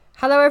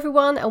Hello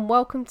everyone and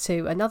welcome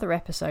to another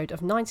episode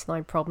of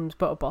 99 Problems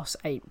But a Boss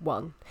Ain't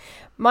One.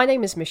 My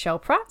name is Michelle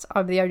Pratt.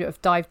 I'm the owner of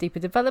Dive Deeper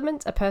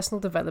Development, a personal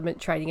development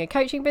training and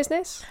coaching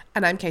business.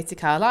 And I'm Katie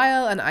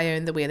Carlisle and I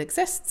own The Wheel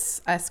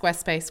Exists, a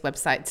Squarespace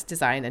website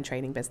design and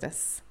training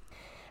business.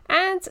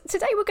 And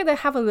today we're going to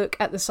have a look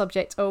at the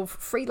subject of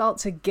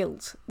freelancer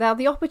guilt. Now,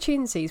 the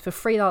opportunities for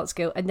freelance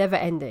guilt are never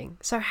ending.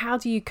 So how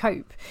do you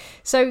cope?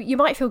 So you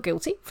might feel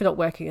guilty for not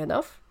working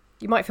enough.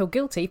 You might feel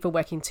guilty for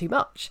working too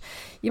much.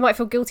 You might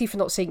feel guilty for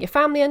not seeing your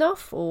family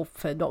enough, or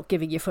for not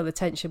giving your full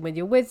attention when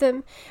you're with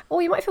them.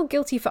 Or you might feel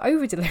guilty for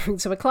over-delivering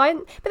to a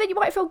client, but then you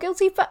might feel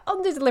guilty for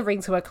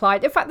under-delivering to a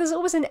client. In fact, there's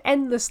always an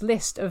endless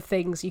list of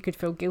things you could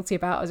feel guilty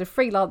about as a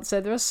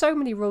freelancer. There are so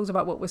many rules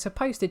about what we're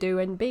supposed to do,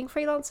 and being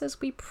freelancers,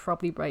 we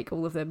probably break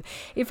all of them.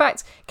 In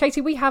fact,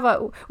 Katie, we have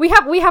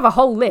a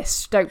whole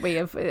list, don't we,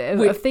 of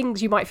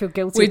things you might feel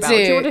guilty about. Do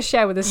you want to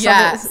share with us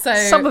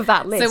some of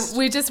that list? So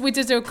we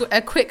did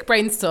a quick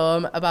brainstorm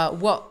about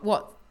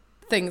what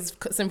things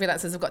some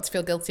freelancers have got to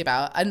feel guilty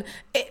about, and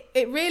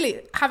it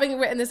really, having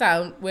written this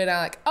out, we're now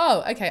like,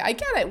 oh, okay, I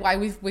get it, why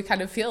we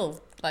kind of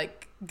feel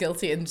like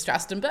guilty and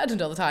stressed and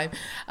burdened all the time.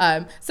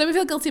 So we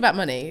feel guilty about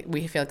money,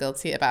 we feel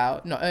guilty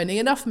about not earning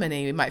enough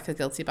money, we might feel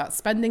guilty about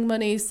spending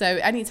money. So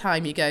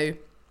anytime you go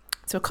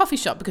to a coffee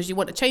shop because you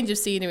want a change of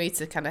scenery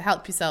to kind of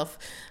help yourself,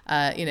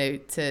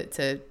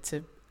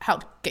 to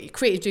help get your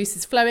creative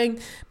juices flowing,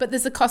 but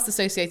there's a cost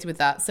associated with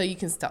that, so you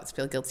can start to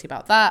feel guilty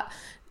about that.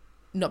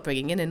 Not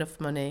bringing in enough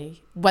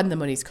money, when the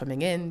money's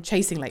coming in,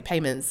 chasing late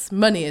payments.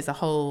 Money is a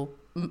whole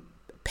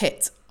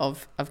pit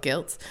of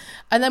guilt.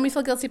 And then we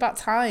feel guilty about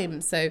time.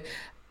 So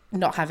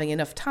not having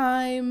enough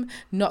time,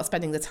 not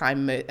spending the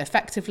time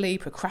effectively,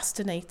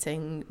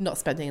 procrastinating, not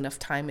spending enough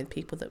time with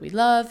people that we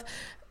love,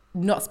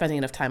 not spending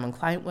enough time on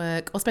client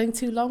work, or spending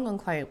too long on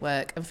client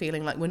work and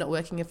feeling like we're not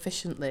working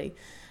efficiently.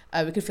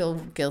 We could feel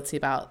guilty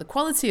about the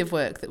quality of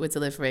work that we're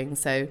delivering.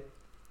 So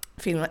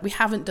feeling like we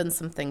haven't done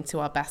something to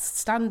our best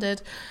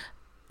standard.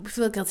 We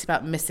feel guilty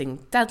about missing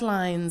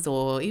deadlines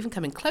or even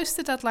coming close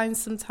to deadlines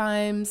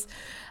sometimes.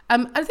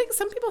 I think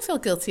some people feel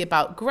guilty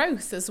about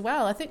growth as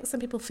well. I think some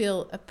people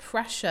feel a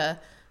pressure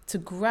to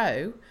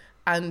grow,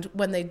 and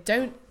when they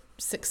don't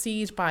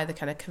succeed by the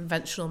kind of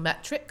conventional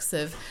metrics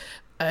of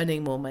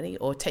earning more money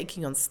or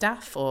taking on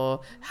staff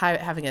or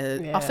having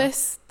an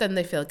office, then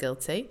they feel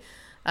guilty.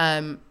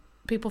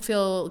 People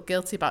feel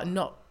guilty about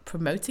not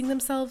promoting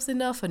themselves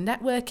enough or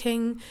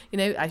networking.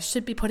 I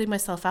should be putting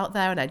myself out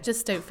there and I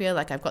just don't feel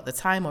like I've got the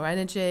time or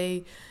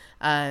energy.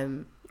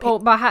 Or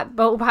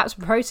perhaps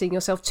promoting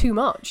yourself too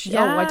much.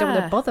 Yeah. Oh, I don't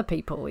want to bother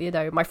people.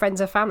 My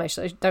friends are famished,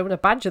 so I don't want to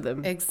badger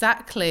them.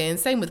 Exactly. And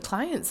same with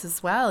clients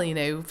as well,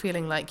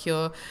 feeling like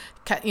you're,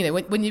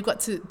 when you've got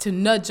to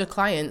nudge a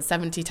client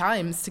 70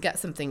 times to get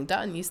something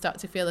done, you start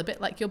to feel a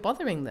bit like you're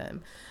bothering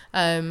them.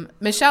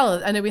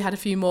 Michelle, I know we had a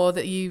few more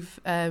that you've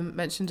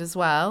mentioned as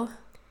well.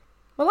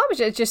 Well, I was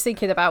just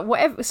thinking about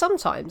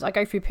sometimes I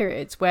go through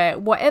periods where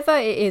whatever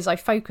it is I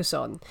focus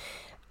on,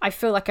 I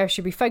feel like I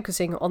should be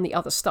focusing on the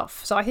other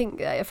stuff. So I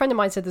think a friend of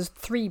mine said there's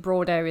 3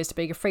 broad areas to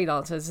being a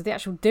freelancer. There's the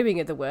actual doing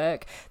of the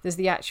work, there's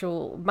the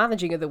actual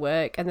managing of the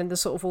work, and then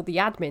there's sort of all the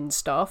admin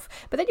stuff.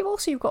 But then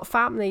you've got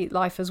family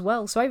life as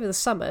well. So over the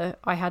summer,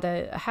 I had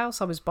a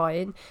house I was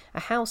buying, a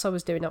house I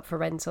was doing up for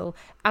rental,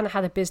 and I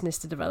had a business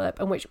to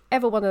develop. And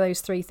whichever one of those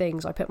 3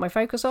 things I put my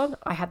focus on,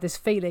 I had this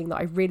feeling that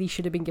I really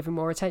should have been giving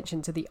more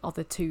attention to the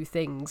other 2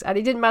 things. And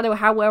it didn't matter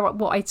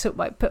what I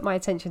put my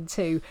attention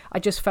to, I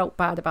just felt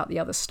bad about the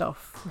other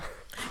stuff.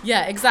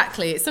 Yeah,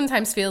 exactly. It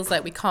sometimes feels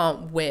like we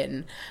can't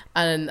win.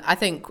 And I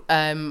think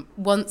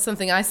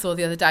something I saw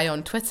the other day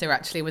on Twitter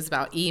actually was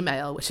about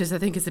email, which I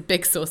think is a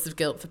big source of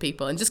guilt for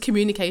people and just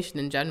communication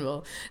in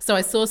general. So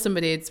I saw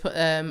somebody had put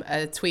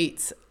a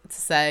tweet to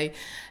say,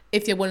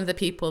 if you're one of the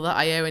people that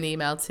I owe an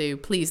email to,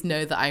 please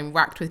know that I'm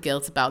racked with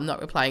guilt about not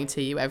replying to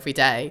you every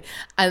day.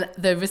 And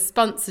the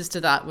responses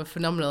to that were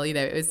phenomenal. It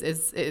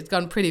had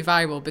gone pretty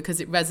viral because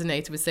it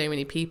resonated with so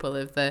many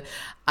people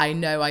I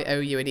know I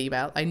owe you an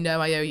email. I know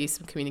I owe you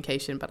some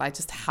communication, but I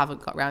just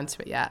haven't got around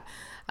to it yet.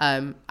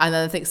 And then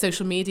I think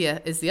social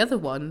media is the other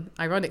one,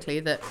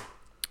 ironically, that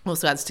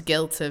also adds to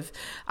guilt of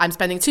I'm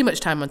spending too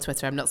much time on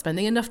Twitter, I'm not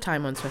spending enough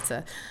time on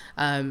Twitter.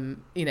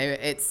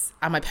 It's,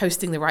 am I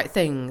posting the right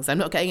things? I'm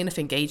not getting enough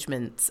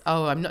engagement.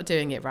 Oh, I'm not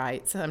doing it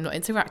right. I'm not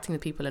interacting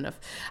with people enough.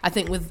 I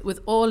think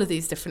with all of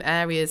these different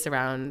areas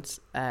around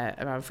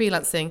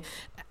freelancing,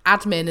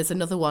 admin is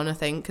another one, I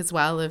think, as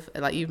well, of,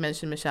 like you've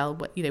mentioned, Michelle,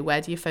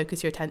 where do you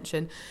focus your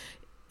attention?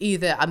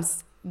 Either I'm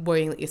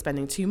worrying that you're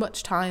spending too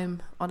much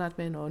time on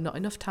admin or not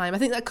enough time. I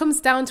think that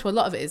comes down to a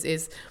lot of it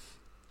is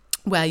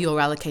where you're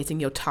allocating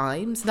your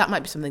time. So that might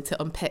be something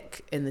to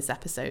unpick in this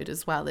episode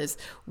as well, is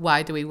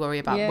why do we worry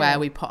about where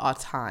we put our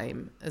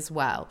time as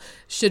well?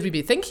 Should we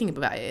be thinking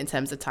about it in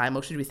terms of time,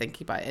 or should we be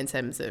thinking about it in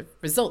terms of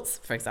results,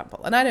 for example?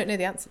 And I don't know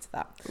the answer to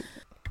that.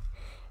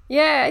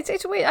 Yeah,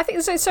 it's weird. I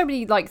think there's so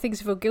many things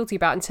to feel guilty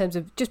about in terms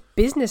of just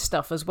business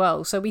stuff as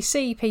well. So we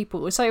see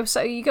people, so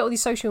you get all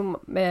these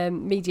social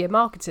media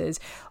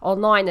marketers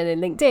online and in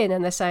LinkedIn,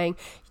 and they're saying,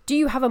 Do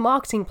you have a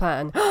marketing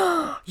plan?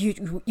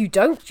 You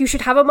don't? You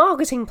should have a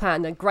marketing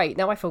plan. And great,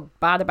 now I feel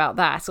bad about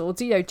that. Or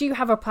do you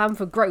have a plan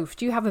for growth?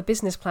 Do you have a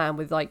business plan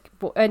with like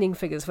earning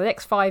figures for the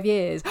next 5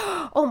 years?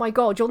 Oh my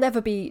God, you'll never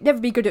be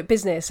good at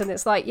business. And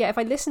it's like, yeah, if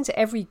I listen to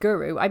every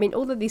guru, I mean,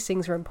 all of these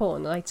things are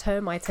important and I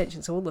turn my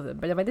attention to all of them.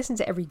 But if I listen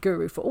to every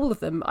guru for all of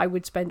them, I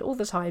would spend all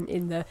the time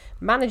in the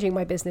managing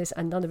my business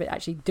and none of it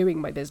actually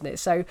doing my business.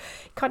 So you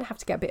kind of have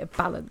to get a bit of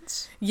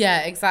balance.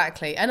 Yeah,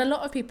 exactly. And a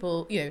lot of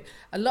people,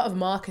 a lot of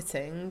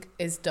marketing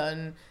is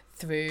done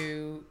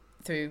through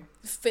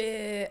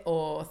fear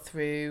or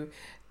through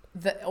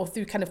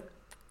kind of,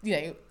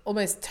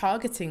 almost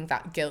targeting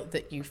that guilt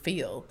that you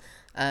feel.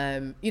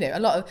 A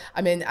lot of,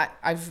 I mean,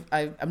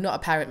 I'm not a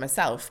parent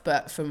myself,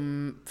 but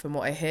from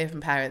what I hear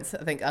from parents,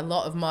 I think a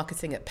lot of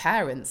marketing at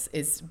parents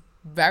is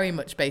very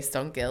much based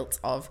on guilt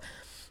of,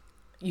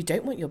 you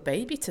don't want your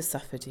baby to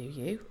suffer, do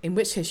you? In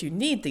which case you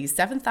need these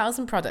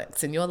 7,000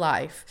 products in your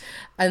life.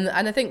 And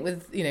I think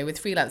with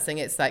freelancing,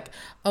 it's like,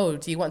 oh,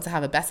 do you want to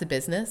have a better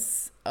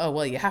business? Oh,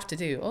 well, you have to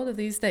do all of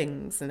these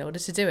things in order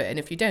to do it. And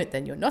if you don't,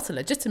 then you're not a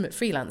legitimate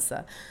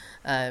freelancer.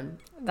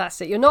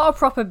 That's it. You're not a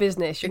proper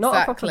business. You're not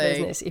a proper Exactly.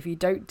 business if you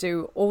don't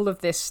do all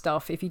of this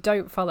stuff. If you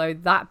don't follow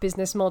that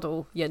business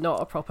model, you're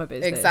not a proper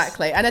business.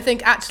 Exactly. And I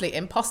think actually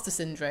imposter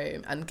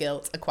syndrome and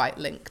guilt are quite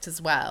linked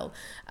as well.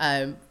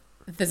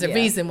 There's a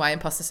reason why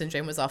imposter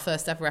syndrome was our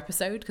first ever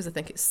episode, because I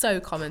think it's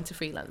so common to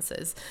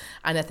freelancers.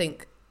 And I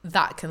think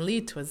that can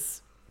lead to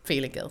us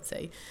feeling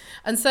guilty.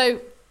 And so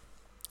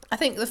I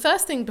think the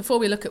first thing before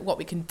we look at what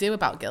we can do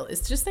about guilt is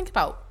to just think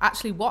about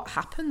actually what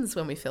happens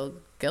when we feel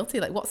guilty.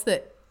 Like, what's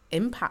the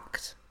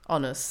impact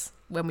on us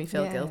when we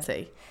feel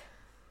guilty?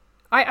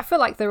 I feel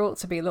like there ought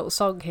to be a little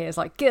song here. It's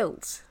like,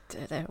 guilt.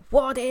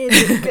 What is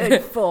it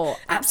good for?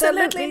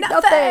 Absolutely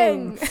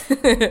nothing.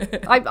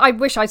 I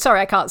wish sorry,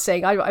 I can't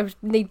sing. I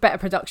need better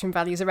production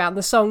values around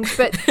the songs.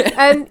 But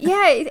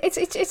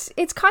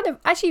it's kind of,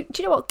 actually,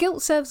 do you know what?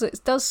 Guilt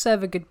does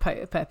serve a good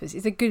purpose.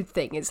 It's a good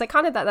thing. It's like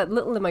kind of that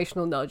little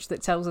emotional nudge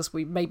that tells us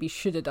we maybe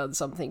should have done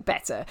something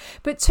better.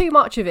 But too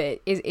much of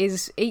it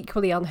is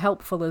equally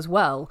unhelpful as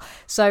well.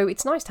 So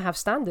it's nice to have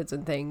standards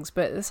and things,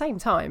 but at the same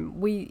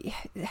time,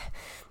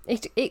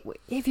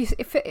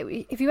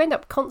 if you end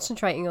up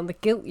concentrating on the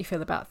guilt you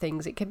feel about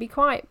things, it can be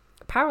quite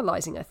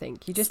paralyzing. I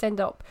think you just end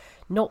up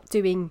not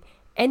doing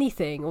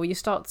anything, or it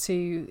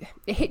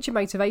hits your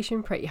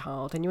motivation pretty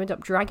hard, and you end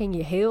up dragging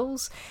your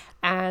heels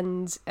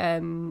and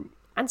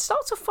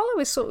start to follow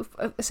a sort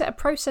of a set of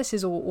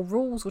processes or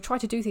rules, or try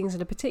to do things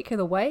in a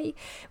particular way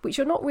which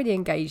you're not really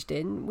engaged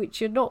in,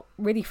 which you're not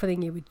really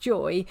filling you with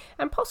joy,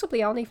 and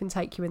possibly aren't even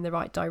take you in the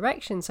right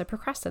direction. So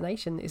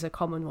procrastination is a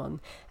common one.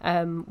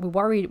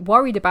 We're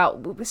worried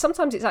about,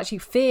 sometimes it's actually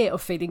fear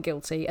of feeling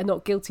guilty and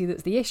not guilty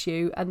that's the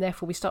issue, and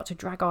therefore we start to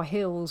drag our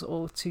heels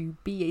or to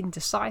be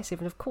indecisive,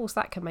 and of course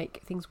that can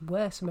make things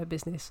worse from a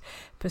business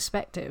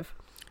perspective.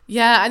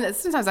 Yeah, and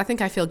sometimes I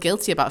think I feel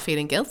guilty about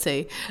feeling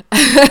guilty,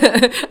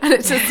 and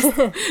it's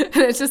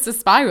just a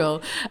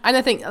spiral. And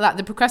I think that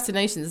the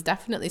procrastination is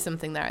definitely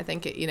something there. I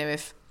think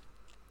if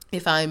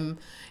I'm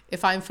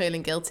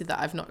feeling guilty that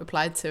I've not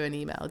replied to an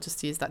email, just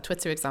to use that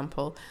Twitter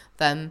example,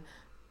 then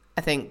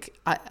I think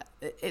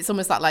it's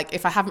almost like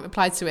if I haven't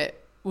replied to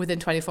it within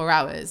 24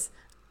 hours,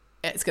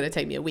 it's going to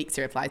take me a week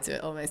to reply to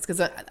it almost,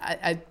 because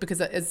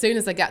because as soon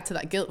as I get to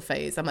that guilt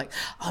phase, I'm like,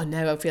 oh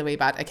no, I feel really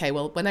bad. Okay,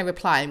 well, when I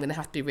reply, I'm going to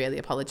have to be really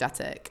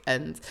apologetic,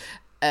 and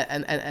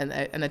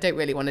I don't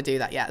really want to do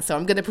that yet. So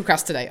I'm going to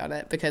procrastinate on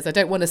it, because I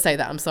don't want to say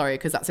that I'm sorry,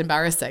 because that's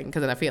embarrassing,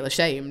 because then I feel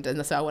ashamed,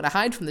 and so I want to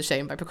hide from the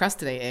shame by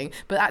procrastinating.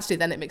 But actually,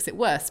 then it makes it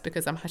worse,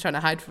 because I'm trying to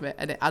hide from it,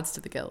 and it adds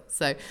to the guilt.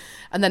 So,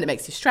 and then it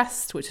makes you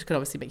stressed, which can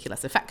obviously make you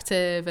less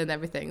effective and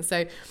everything. So,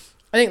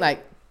 I think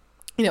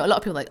a lot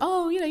of people are like,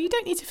 oh, you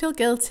don't need to feel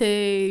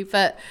guilty.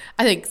 But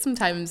I think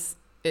sometimes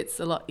it's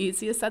a lot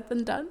easier said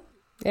than done.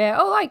 Yeah.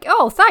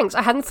 Oh, thanks.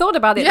 I hadn't thought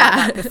about it like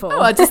that before.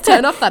 I'll just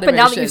turn off that but emotion.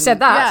 now that you've said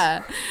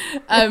that.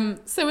 Yeah.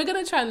 So we're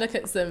going to try and look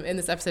at in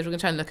this episode, we're going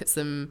to try and look at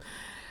some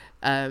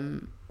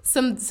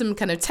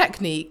kind of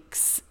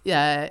techniques,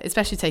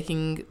 especially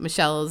taking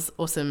Michelle's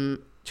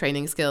awesome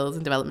training skills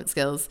and development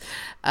skills,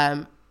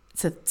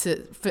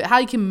 for how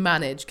you can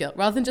manage guilt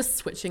rather than just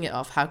switching it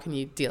off. How can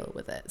you deal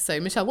with it? So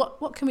Michelle,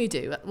 what can we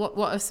do? What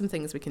are some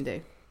things we can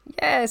do?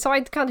 Yeah, so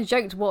I kind of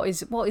joked, what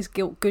is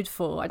guilt good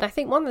for? And I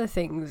think one of the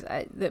things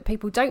that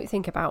people don't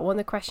think about, one of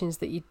the questions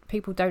that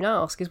people don't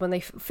ask, is when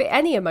they fit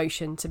any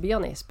emotion, to be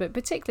honest, but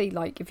particularly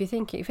like if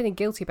you're feeling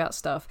guilty about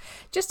stuff,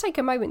 just take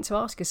a moment to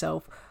ask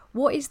yourself,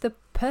 what is the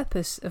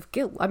purpose of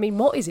guilt? I mean,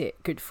 what is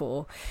it good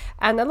for?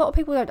 And a lot of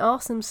people don't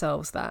ask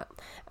themselves that.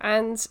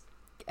 And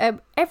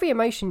every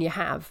emotion you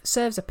have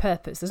serves a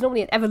purpose. There's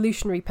normally an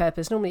evolutionary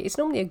purpose. It's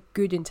normally a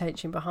good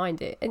intention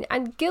behind it.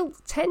 And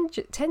guilt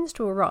tends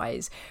to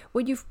arise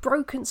when you've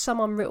broken some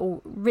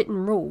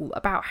unwritten rule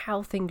about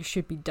how things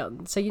should be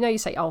done. So you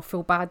say, oh, I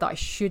feel bad that I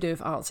should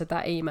have answered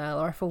that email,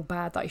 or I feel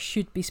bad that I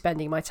should be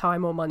spending my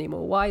time or money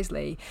more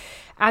wisely.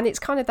 And it's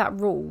kind of that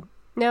rule.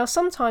 Now,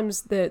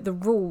 sometimes the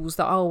rules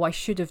that, oh, I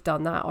should have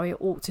done that, or I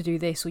ought to do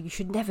this, or you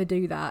should never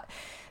do that,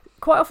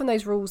 quite often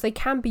those rules, they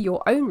can be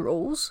your own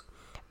rules.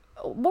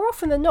 More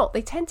often than not,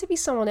 they tend to be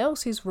someone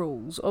else's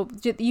rules, or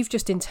you've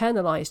just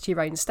internalized your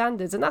own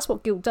standards. And that's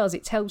what guilt does.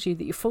 It tells you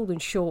that you've fallen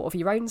short of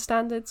your own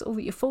standards, or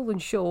that you've fallen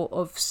short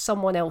of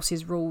someone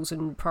else's rules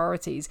and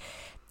priorities,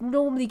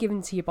 normally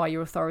given to you by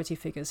your authority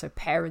figures, so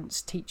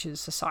parents,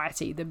 teachers,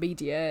 society, the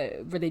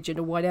media, religion,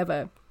 or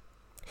whatever.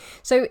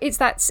 So it's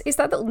that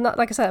little,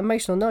 like I said,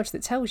 emotional nudge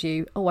that tells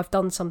you, oh, I've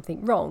done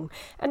something wrong.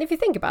 And if you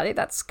think about it,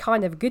 that's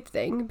kind of a good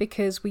thing,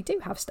 because we do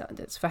have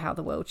standards for how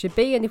the world should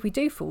be. And if we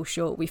do fall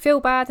short, we feel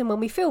bad. And when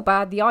we feel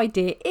bad, the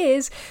idea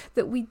is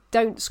that we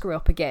don't screw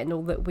up again,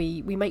 or that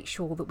we make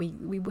sure that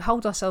we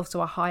hold ourselves to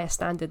a higher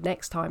standard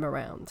next time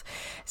around.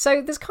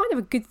 So there's kind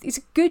of it's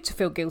good to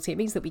feel guilty. It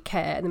means that we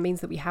care, and it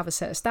means that we have a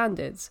set of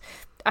standards.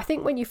 I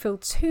think when you feel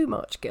too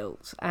much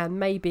guilt, and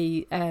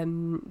maybe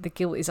the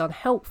guilt is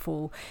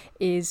unhelpful,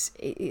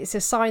 it's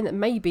a sign that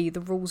maybe the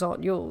rules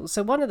aren't yours.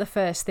 So one of the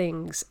first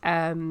things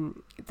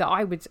that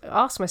I would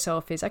ask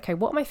myself is, okay,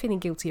 what am I feeling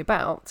guilty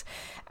about?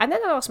 And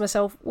then I ask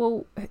myself,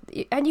 well,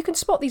 and you can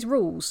spot these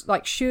rules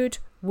like should,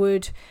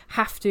 would,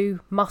 have to,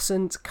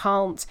 mustn't,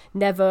 can't,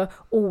 never,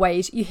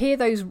 always. You hear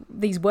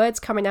these words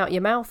coming out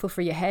your mouth or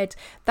through your head.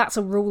 That's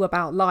a rule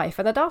about life.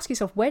 And I'd ask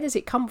yourself, where does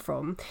it come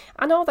from?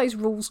 And are those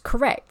rules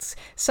correct?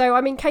 So,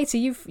 I mean, Katie,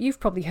 you've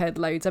probably heard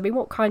loads. I mean,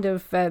 what kind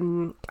of, I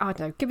don't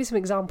know, give me some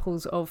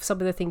examples of some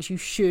of the things you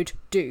should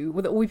do,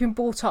 or that we've been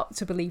brought up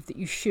to believe that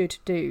you should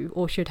do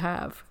or should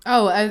have.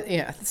 Oh,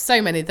 yeah,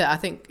 so many that I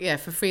think,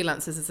 for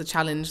freelancers it's a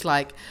challenge,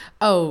 like,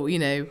 oh,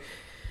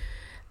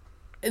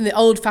 in the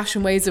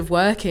old-fashioned ways of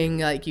working,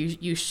 like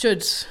you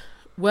should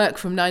work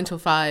from 9 till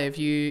 5.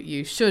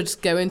 You should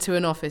go into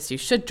an office. You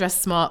should dress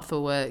smart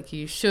for work.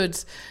 You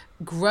should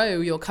grow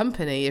your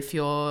company. If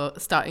you're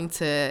starting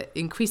to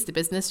increase the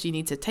business, you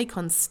need to take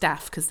on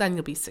staff, because then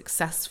you'll be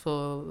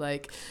successful.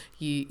 Like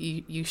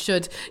you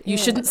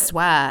shouldn't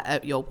swear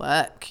at your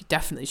work. You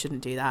definitely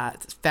shouldn't do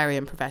that. It's very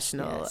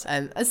unprofessional. Yes.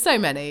 And there's so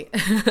many.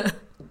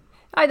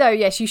 I know,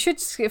 yes, you should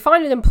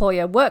find an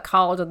employer, work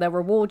hard, and they'll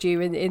reward you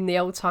in the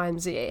old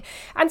times.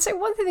 And so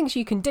one of the things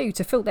you can do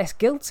to feel less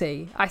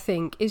guilty, I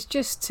think, is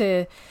just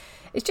to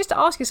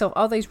ask yourself,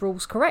 are those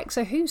rules correct?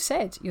 So who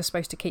said you're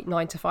supposed to keep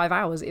 9 to 5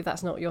 hours if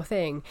that's not your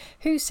thing?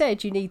 Who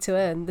said you need to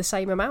earn the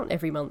same amount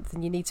every month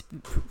and you need to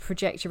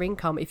project your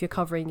income if you're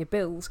covering your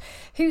bills?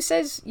 Who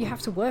says you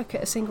have to work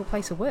at a single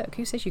place of work?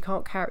 Who says you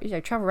can't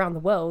travel around the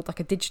world like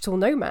a digital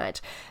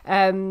nomad?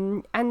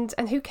 And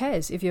who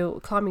cares if you're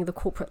climbing the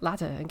corporate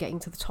ladder and getting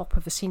to the top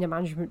of a senior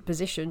management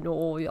position,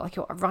 or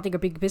you're running a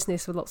big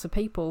business with lots of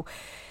people?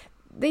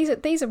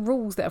 These are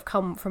rules that have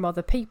come from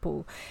other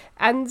people.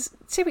 And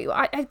typically,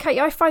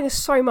 I find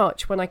this so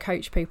much when I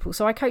coach people.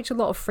 So I coach a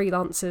lot of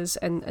freelancers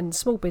and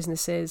small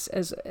businesses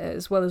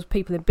as well as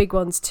people in big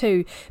ones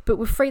too. But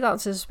with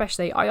freelancers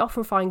especially, I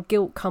often find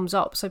guilt comes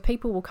up. So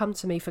people will come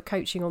to me for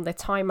coaching on their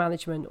time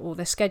management or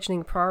their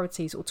scheduling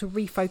priorities, or to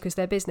refocus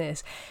their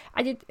business.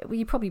 And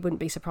you probably wouldn't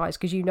be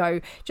surprised, because you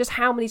know just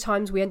how many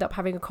times we end up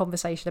having a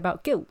conversation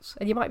about guilt.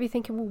 And you might be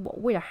thinking,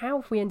 well,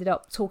 how have we ended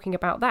up talking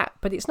about that?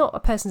 But it's not a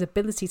person's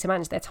ability to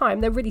manage their time.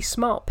 They're really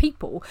smart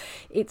people.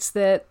 It's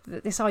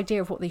this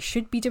idea of what they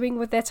should be doing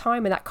with their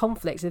time, and that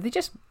conflict. If they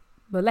just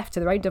were left to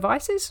their own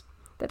devices,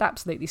 they'd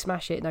absolutely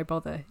smash it, no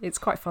bother. It's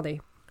quite funny.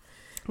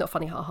 Not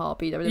funny, ha,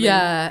 but you know what I mean?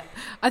 Yeah,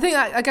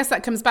 I guess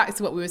that comes back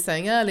to what we were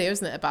saying earlier,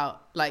 isn't it?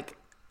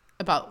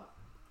 About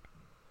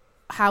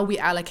how we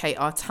allocate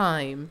our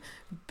time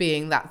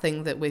being that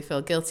thing that we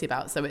feel guilty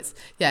about. So is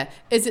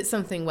it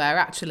something where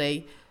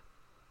actually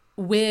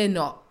we're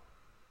not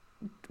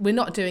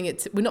doing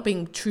it, we're not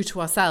being true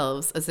to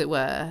ourselves, as it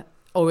were,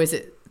 or is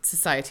it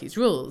society's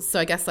rules? So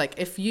I guess, like,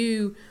 if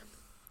you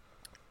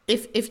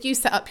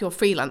set up your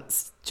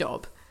freelance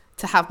job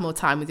to have more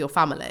time with your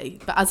family,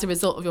 but as a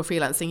result of your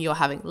freelancing you're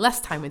having less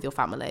time with your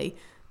family,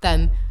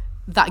 then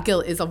that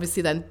guilt is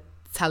obviously then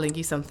telling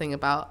you something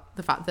about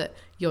the fact that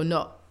you're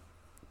not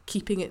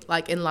keeping it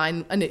like in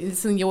line. And it's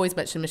something you always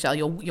mention, Michelle,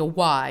 your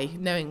why,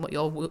 knowing what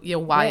your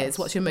why is,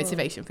 what's your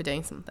motivation for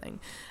doing something.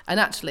 And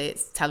actually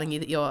it's telling you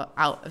that you're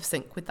out of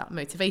sync with that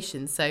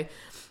motivation. So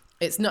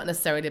it's not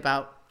necessarily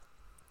about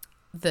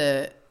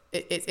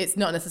it's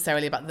not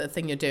necessarily about the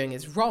thing you're doing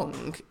is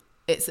wrong.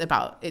 It's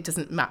about it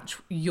doesn't match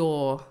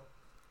your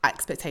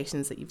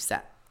expectations that you've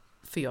set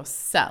for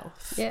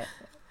yourself. Yeah.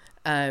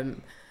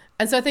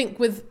 And so I think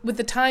with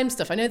the time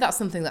stuff, I know that's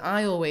something that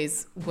I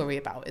always worry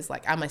about, is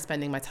like, am I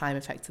spending my time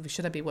effectively?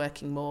 Should I be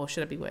working more?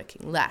 Should I be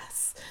working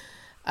less?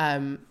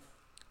 And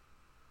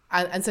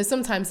so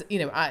sometimes,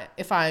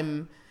 if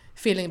I'm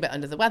feeling a bit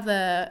under the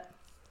weather,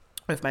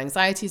 or if my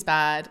anxiety is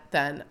bad,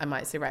 then I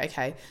might say, right,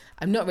 okay,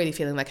 I'm not really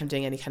feeling like I'm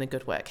doing any kind of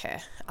good work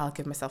here. I'll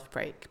give myself a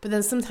break. But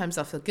then sometimes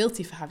I'll feel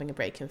guilty for having a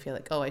break and feel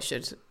like, oh, I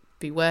should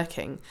be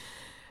working.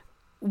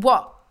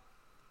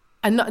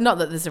 And not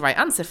that there's a right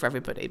answer for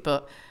everybody,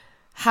 but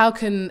how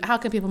can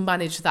people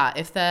manage that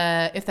if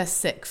they're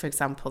sick, for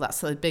example?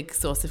 That's a big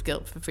source of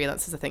guilt for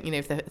freelancers, I think.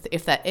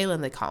 If they're ill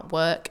and they can't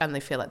work and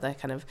they feel like they're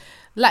kind of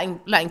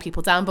letting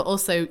people down, but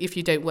also if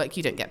you don't work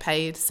you don't get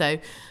paid. So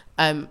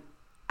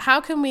how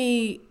can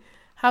we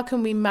how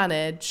can we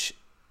manage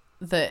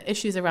the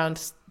issues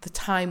around the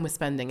time we're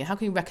spending, and how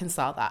can we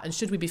reconcile that? And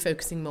should we be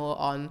focusing more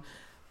on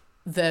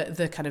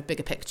the kind of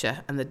bigger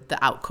picture and the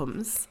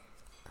outcomes?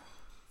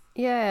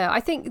 Yeah, I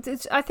think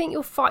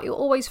you'll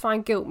always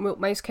find guilt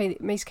most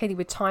clearly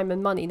with time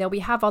and money. Now, we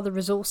have other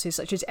resources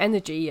such as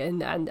energy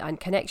and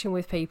connection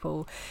with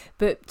people,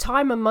 but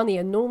time and money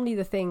are normally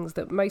the things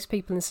that most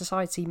people in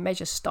society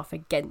measure stuff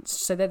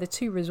against. So they're the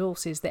two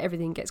resources that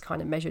everything gets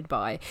kind of measured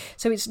by.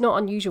 So it's not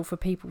unusual for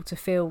people to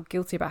feel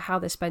guilty about how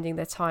they're spending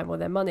their time or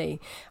their money.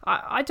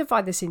 I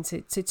divide this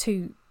into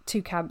two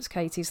camps,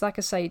 Katie. So like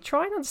I say,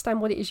 try and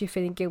understand what it is you're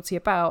feeling guilty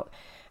about,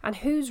 and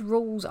whose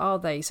rules are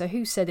they? So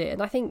who said it?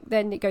 And I think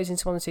then it goes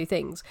into one of two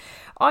things.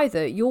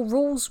 Either your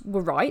rules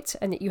were right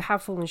and that you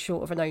have fallen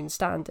short of a known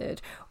standard,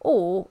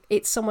 or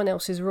it's someone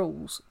else's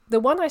rules.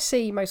 The one I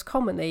see most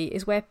commonly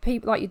is where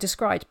people, like you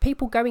described,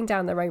 people going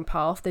down their own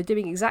path, they're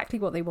doing exactly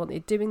what they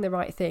wanted, doing the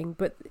right thing,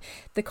 but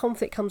the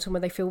conflict comes from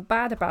when they feel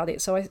bad about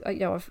it. So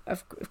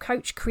I've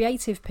coached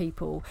creative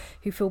people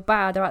who feel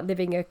bad about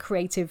living a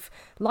creative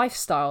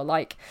lifestyle,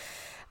 like,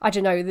 I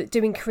don't know, that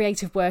doing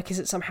creative work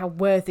isn't somehow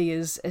worthy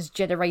as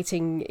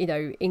generating,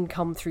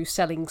 income through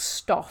selling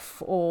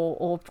stuff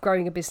or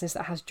growing a business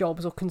that has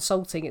jobs or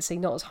consulting. It's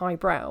seen not as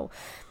highbrow.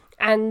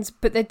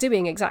 But they're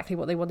doing exactly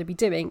what they want to be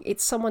doing.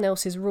 It's someone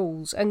else's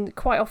rules. And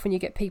quite often you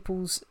get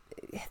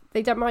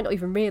might not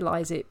even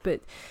realise it,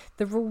 but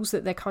the rules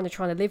that they're kind of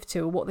trying to live to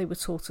are what they were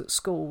taught at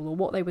school or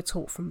what they were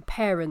taught from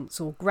parents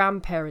or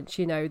grandparents.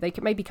 They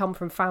can maybe come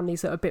from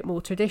families that are a bit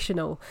more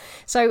traditional.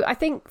 So I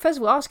think, first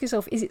of all, ask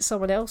yourself, is it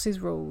someone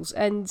else's rules?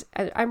 And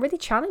really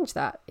challenge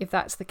that if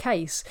that's the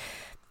case.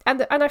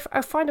 And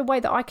I find a way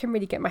that I can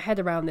really get my head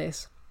around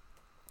this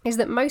is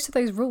that most of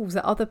those rules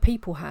that other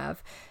people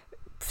have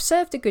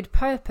served a good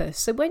purpose.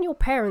 So when your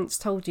parents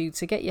told you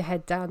to get your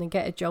head down and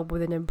get a job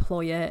with an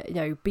employer,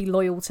 be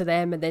loyal to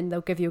them, and then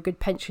they'll give you a good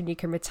pension, you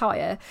can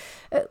retire.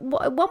 At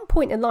one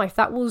point in life,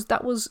 that was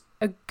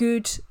a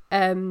good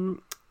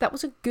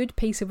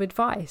piece of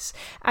advice.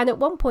 And at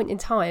one point in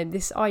time,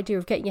 this idea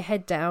of getting your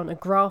head down and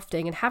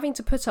grafting and having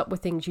to put up with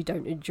things you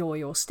don't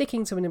enjoy or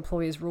sticking to an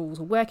employer's rules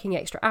or working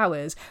extra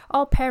hours,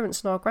 our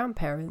parents and our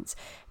grandparents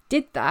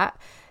did that.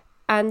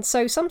 And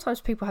so sometimes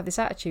people have this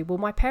attitude, well,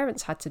 my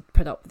parents had to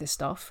put up with this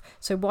stuff,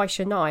 so why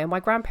shouldn't I? And my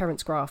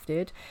grandparents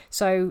grafted,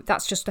 so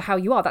that's just how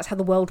you are. That's how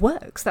the world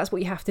works. That's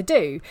what you have to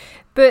do.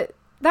 But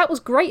that was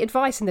great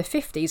advice in the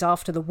 50s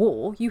after the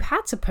war. You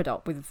had to put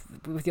up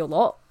with your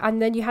lot, and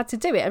then you had to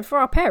do it. And for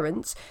our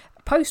parents,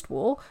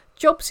 post-war,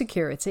 job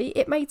security,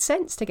 it made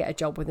sense to get a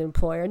job with an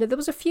employer. And there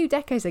was a few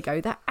decades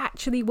ago that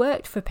actually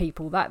worked for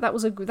people. That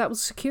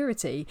was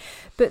security.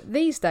 But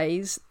these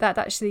days, that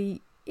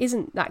actually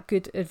isn't that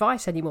good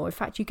advice anymore. In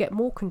fact, you get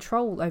more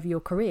control over your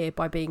career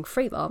by being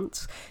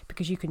freelance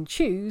because you can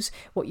choose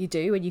what you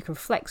do and you can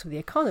flex with the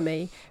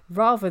economy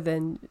rather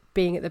than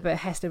being at the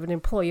behest of an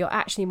employer. You're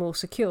actually more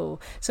secure.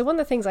 So one of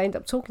the things I end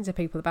up talking to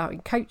people about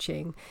in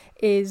coaching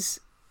is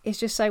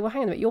just say, well,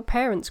 hang on a minute, your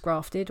parents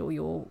grafted, or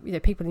your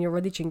people in your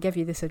religion gave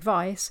you this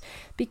advice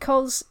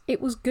because it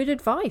was good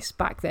advice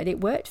back then. It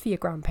worked for your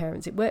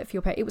grandparents, it worked for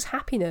your parents, it was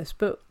happiness.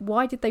 But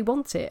why did they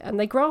want it? And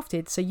they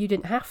grafted so you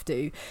didn't have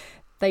to.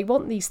 They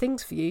want these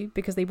things for you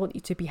because they want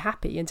you to be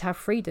happy and to have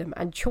freedom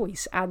and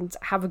choice and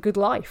have a good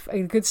life,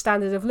 a good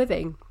standard of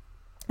living.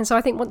 And so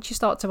I think once you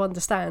start to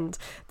understand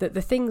that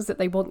the things that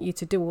they want you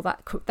to do, or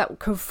that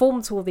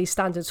conform to all these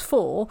standards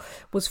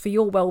was for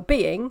your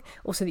well-being,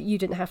 or so that you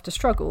didn't have to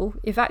struggle,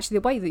 if actually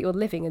the way that you're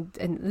living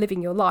and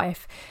living your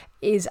life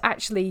is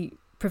actually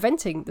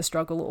preventing the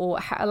struggle or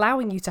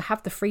allowing you to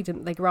have the freedom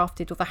that they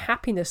grafted or the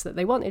happiness that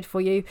they wanted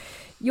for you,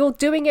 you're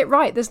doing it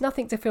right. There's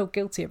nothing to feel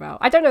guilty about.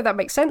 I don't know if that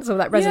makes sense or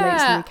that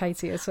resonates with you,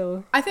 Katie, at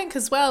all. I think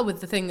as well with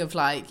the thing of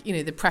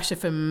the pressure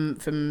from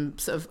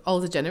sort of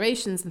older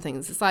generations and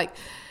things, it's like,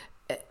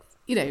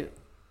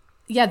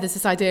 there's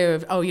this idea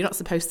of, you're not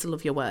supposed to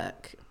love your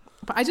work.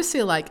 But I just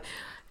feel like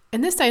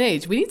in this day and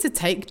age, we need to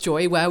take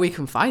joy where we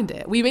can find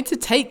it. We need to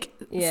take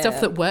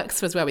stuff that works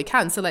for us where we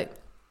can. So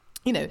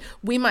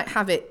we might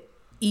have it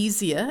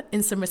easier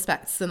in some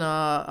respects than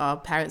our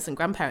parents and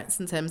grandparents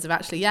in terms of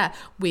actually,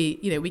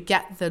 we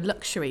get the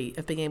luxury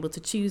of being able to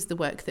choose the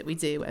work that we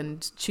do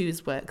and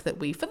choose work that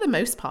we, for the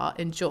most part,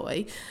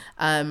 enjoy.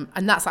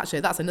 And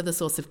that's another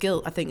source of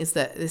guilt, I think, is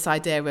that this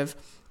idea of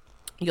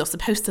you're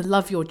supposed to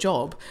love your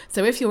job.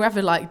 So if you're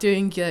ever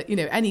doing your,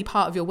 any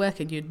part of your work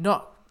and you're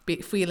not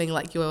feeling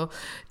like you're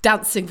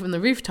dancing from the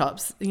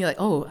rooftops, and you're like,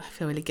 I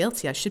feel really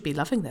guilty, I should be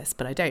loving this,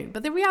 but I don't.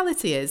 But the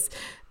reality is,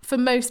 for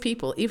most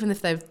people, even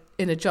if they're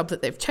in a job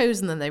that they've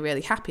chosen and they're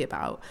really happy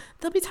about,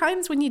 there'll be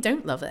times when you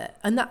don't love it,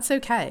 and that's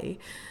okay.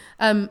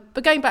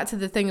 But going back to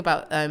the thing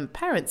about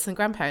parents and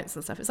grandparents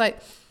and stuff, it's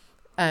like,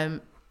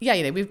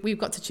 we've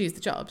got to choose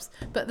the jobs,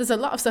 but there's a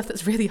lot of stuff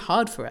that's really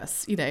hard for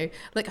us,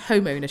 like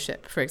home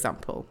ownership, for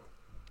example.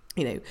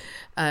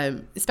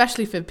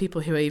 Especially for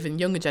people who are even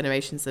younger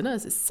generations than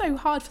us, it's so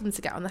hard for them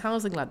to get on the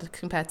housing ladder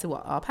compared to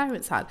what our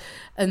parents had.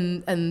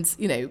 And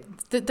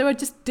there are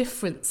just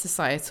different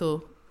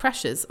societal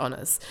pressures on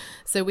us.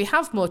 So we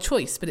have more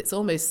choice, but it's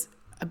almost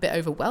a bit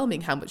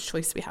overwhelming how much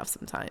choice we have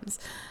sometimes.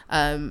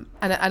 And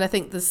I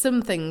think there's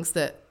some things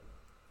that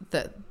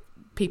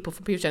people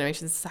from previous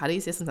generations had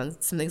easier, sometimes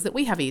some things that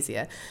we have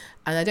easier.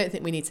 And I don't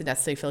think we need to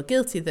necessarily feel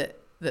guilty that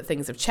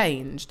things have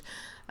changed.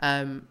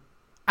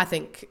 I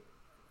think,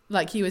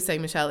 like you were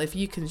saying, Michelle, if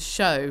you can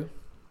show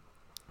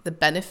the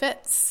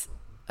benefits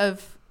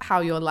of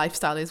how your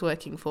lifestyle is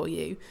working for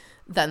you,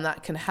 then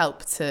that can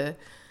help to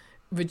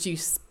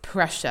reduce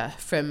pressure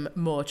from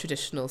more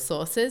traditional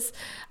sources.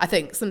 I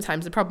think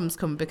sometimes the problems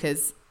come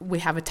because we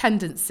have a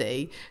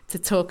tendency to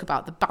talk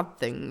about the bad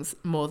things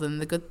more than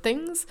the good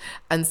things.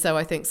 And so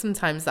I think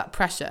sometimes that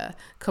pressure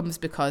comes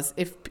because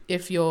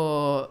if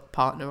your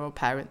partner or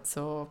parents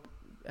or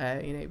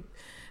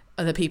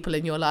other people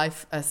in your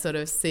life are sort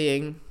of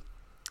seeing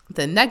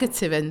the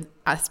negative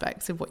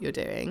aspects of what you're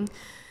doing,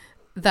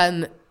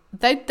 then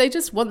they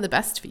just want the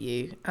best for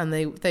you, and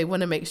they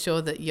want to make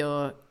sure that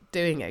you're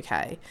doing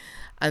okay.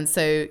 And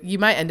so you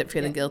might end up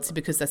feeling guilty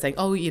because they're saying,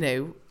 oh,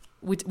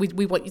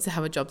 we want you to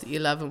have a job that you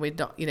love, and we're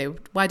not,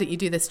 why don't you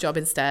do this job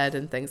instead,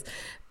 and things.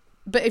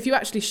 But if you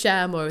actually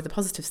share more of the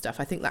positive stuff,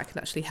 I think that can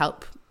actually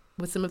help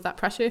with some of that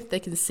pressure, if they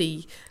can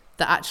see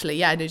that actually,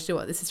 no, you know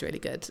what, this is really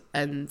good,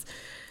 and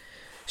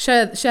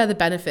share the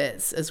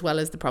benefits as well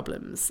as the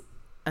problems,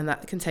 and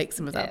that can take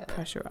some of that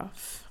pressure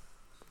off.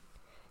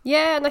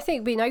 Yeah, and I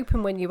think being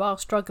open when you are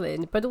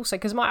struggling, but also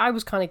because I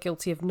was kind of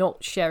guilty of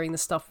not sharing the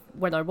stuff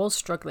when I was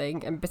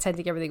struggling and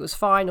pretending everything was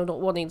fine or not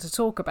wanting to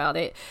talk about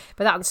it.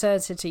 But that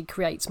uncertainty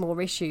creates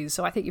more issues.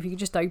 So I think if you can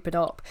just open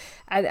up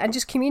and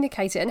just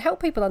communicate it and help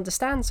people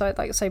understand. So, like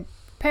I say,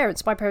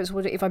 my parents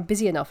would, if I'm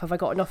busy enough, have I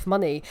got enough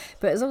money?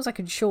 But as long as I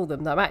can assure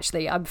them that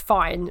I'm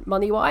fine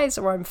money-wise,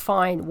 or I'm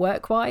fine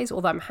work-wise,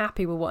 or that I'm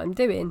happy with what I'm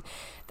doing,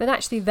 then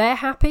actually they're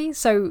happy.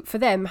 So for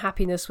them,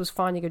 happiness was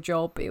finding a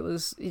job. It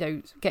was,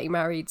 getting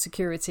married,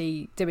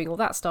 security, doing all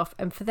that stuff.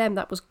 And for them,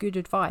 that was good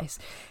advice.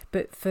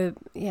 But for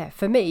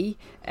me,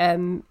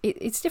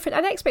 it's different.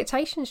 And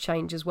expectations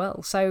change as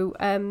well. So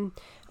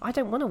I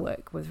don't want to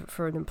work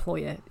for an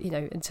employer,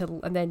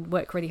 and then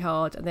work really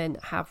hard and then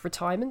have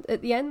retirement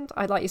at the end.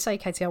 I, like you say,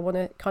 Katie, I want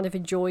to kind of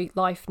enjoy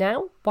life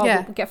now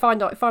while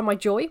find my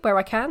joy where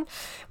I can,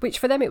 which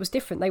for them it was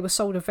different. They were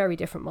sold a very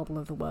different model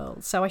of the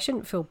world. So I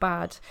shouldn't feel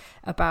bad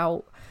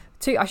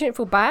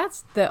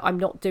that I'm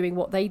not doing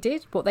what they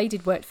did. What they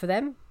did worked for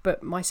them,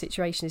 but my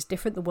situation is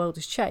different. The world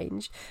has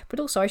changed.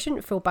 But also I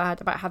shouldn't feel bad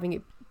about having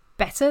it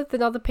better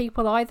than other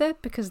people either,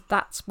 because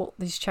that's what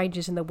these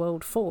changes in the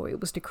world for. It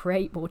was to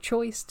create more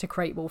choice, to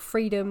create more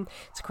freedom,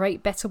 to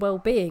create better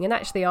well-being. And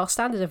actually our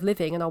standard of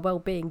living and our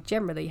well-being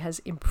generally has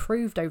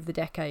improved over the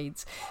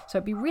decades. So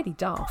it'd be really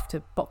daft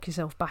to box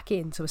yourself back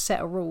into a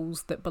set of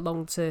rules that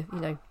belong to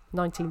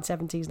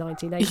 1970s,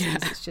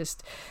 1980s. It's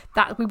just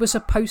that we were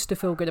supposed to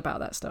feel good about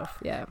that stuff.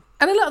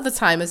 And a lot of the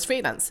time as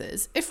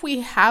freelancers, if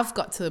we have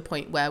got to the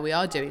point where we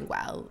are doing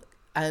well,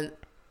 and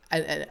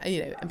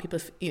people,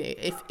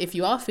 if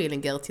you are feeling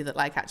guilty that,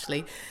 like,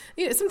 actually,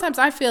 sometimes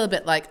I feel a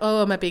bit like,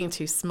 oh, am I being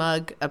too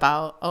smug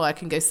about, oh, I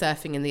can go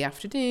surfing in the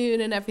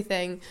afternoon and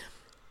everything.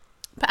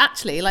 But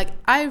actually, like,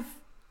 I've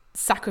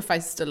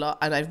sacrificed a lot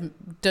and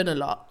I've done a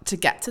lot to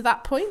get to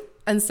that point.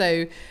 And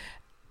so,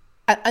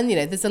 and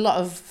there's a lot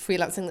of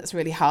freelancing that's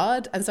really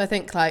hard. And so I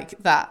think like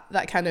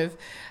that kind of,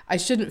 I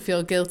shouldn't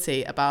feel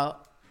guilty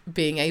about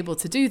being able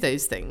to do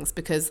those things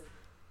because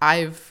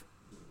I've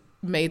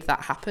made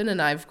that happen and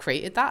I've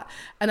created that.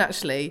 And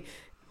actually,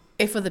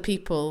 if other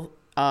people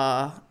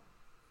are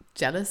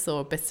jealous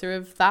or bitter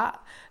of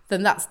that,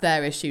 then that's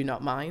their issue,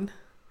 not mine.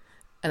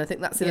 And I think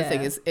that's the other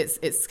thing, is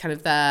it's kind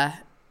of their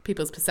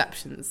people's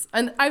perceptions.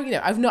 And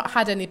I've not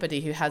had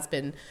anybody who has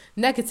been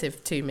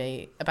negative to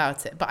me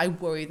about it, but I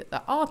worry that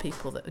there are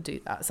people that do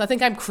that. So I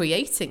think I'm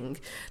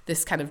creating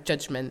this kind of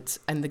judgment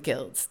and the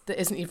guilt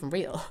that isn't even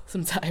real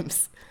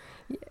sometimes.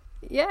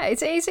 Yeah,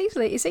 it's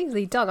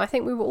easily done. I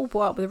think we were all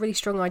brought up with a really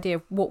strong idea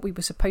of what we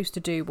were supposed to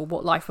do or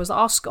what life was.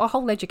 Our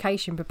whole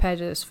education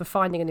prepared us for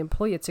finding an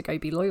employer to go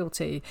be loyal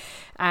to,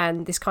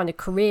 and this kind of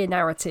career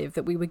narrative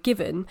that we were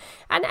given.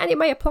 And it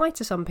may apply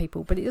to some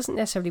people, but it doesn't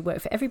necessarily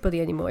work for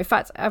everybody anymore. In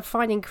fact, I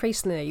find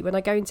increasingly when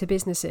I go into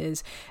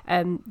businesses,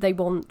 they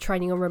want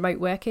training on remote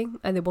working,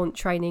 and they want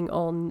training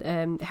on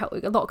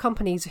a lot of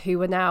companies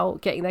who are now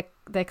getting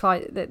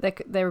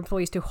their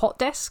employees to hot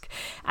desk,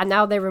 and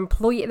now they're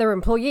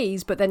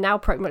employees, but they're now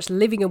pretty much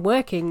living and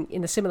working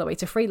in a similar way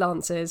to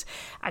freelancers,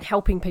 and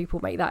helping people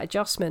make that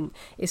adjustment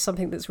is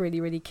something that's really,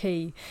 really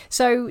key.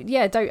 So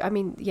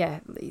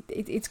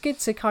it's good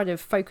to kind of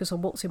focus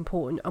on what's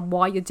important and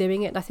why you're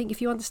doing it. And I think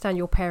if you understand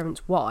your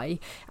parents' why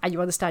and you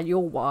understand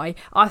your why,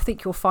 I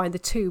think you'll find the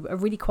two are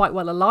really quite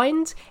well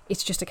aligned.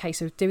 It's just a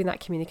case of doing that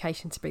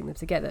communication to bring them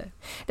together.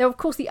 Now, of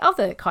course, the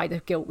other kind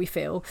of guilt we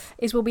feel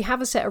is when we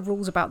have a set of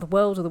rules about the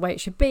world or the way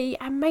it should be,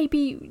 and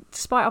maybe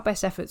despite our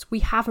best efforts we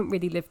haven't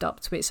really lived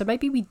up to it. So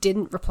maybe we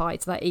didn't reply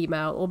to that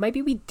email, or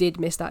maybe we did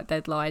miss that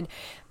deadline.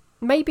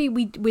 maybe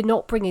we're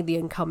not bringing the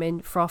income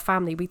in for our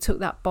family. We took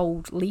that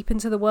bold leap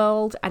into the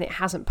world and it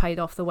hasn't paid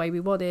off the way we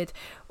wanted.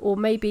 Or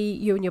maybe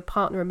you and your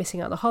partner are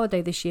missing out on a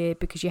holiday this year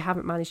because you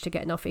haven't managed to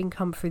get enough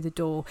income through the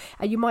door,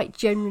 and you might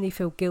genuinely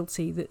feel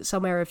guilty that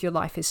some area of your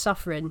life is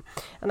suffering.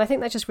 And I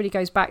think that just really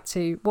goes back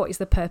to what is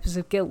the purpose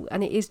of guilt,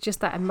 and it is just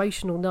that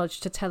emotional nudge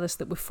to tell us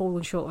that we've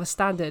fallen short of a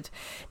standard.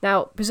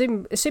 Now,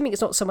 assuming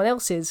it's not someone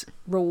else's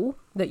rule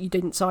that you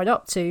didn't sign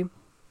up to,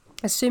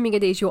 assuming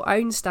it is your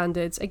own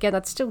standards, again,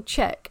 I'd still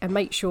check and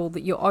make sure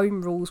that your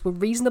own rules were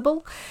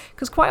reasonable,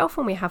 because quite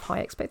often we have high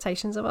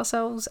expectations of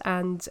ourselves,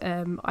 and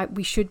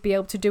we should be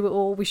able to do it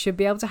all, we should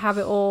be able to have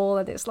it all,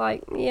 and it's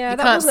like, yeah, you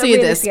that can't wasn't see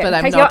this, realistic. but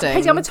I'm nodding.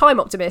 Katie, I'm a time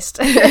optimist.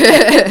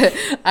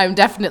 I'm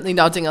definitely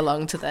nodding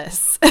along to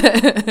this.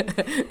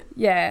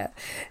 Yeah.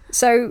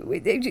 So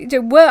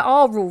were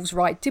our rules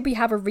right? Did we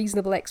have a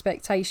reasonable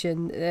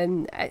expectation?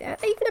 And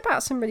even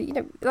about some really,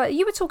 like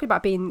you were talking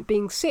about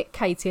being sick,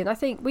 Katie, and I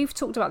think we've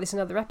talked about this in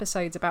other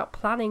episodes about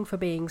planning for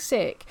being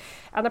sick.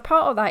 And a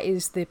part of that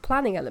is the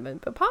planning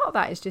element, but part of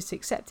that is just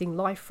accepting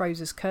life throws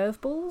us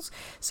curveballs.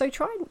 So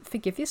try and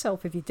forgive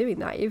yourself if you're doing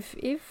that.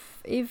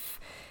 If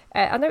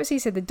I know it's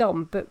easier than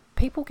done, but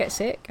people get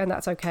sick and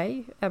that's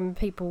okay.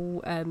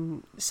 People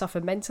suffer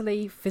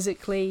mentally,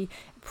 physically,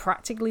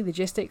 practically,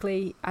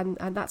 logistically, and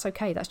that's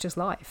okay. That's just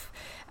life.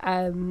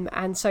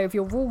 And so if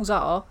your rules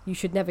are you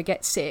should never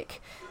get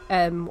sick,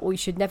 or you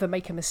should never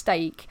make a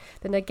mistake,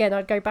 then again,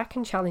 I'd go back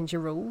and challenge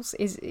your rules.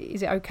 Is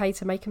it okay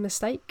to make a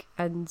mistake?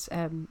 And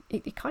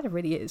it kind of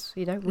really is.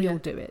 We all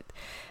do it.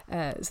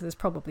 So there's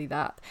probably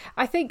that.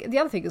 I think the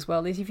other thing as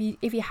well is if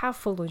you have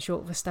fallen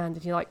short of a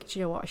standard, you're like, do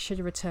you know what, I should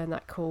have returned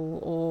that call,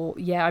 or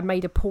I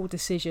made a poor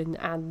decision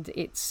and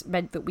it's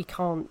meant that we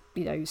can't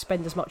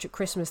spend as much at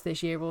Christmas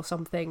this year or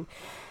something.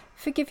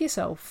 Forgive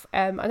yourself.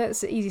 I know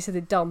it's easier said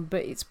than done,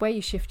 but it's where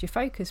you shift your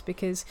focus,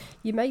 because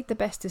you made the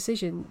best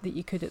decision that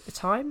you could at the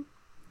time.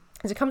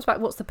 And it comes back,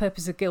 what's the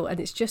purpose of guilt? And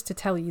it's just to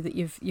tell you that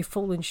you've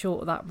fallen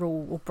short of that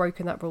rule, or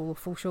broken that rule, or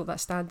fall short of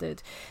that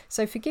standard.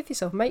 So forgive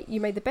yourself, mate.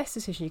 You made the best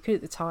decision you could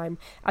at the time,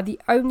 and the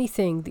only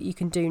thing that you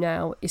can do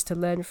now is to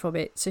learn from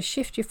it. So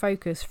shift your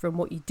focus from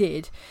what you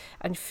did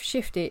and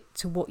shift it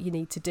to what you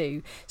need to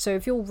do. So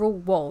if your rule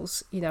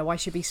was, I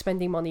should be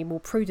spending money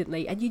more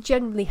prudently, and you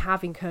generally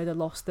have incurred a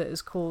loss that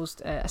has caused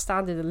a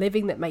standard of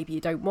living that maybe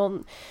you don't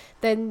want,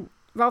 then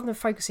rather than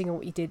focusing on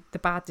what you did, the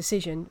bad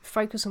decision,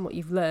 focus on what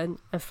you've learned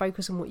and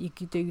focus on what you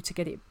can do to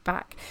get it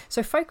back.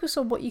 So focus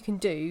on what you can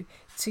do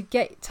to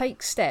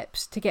take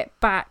steps to get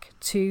back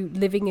to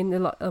living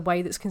in a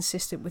way that's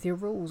consistent with your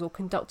rules, or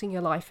conducting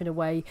your life in a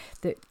way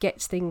that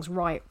gets things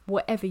right,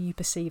 whatever you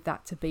perceive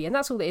that to be. And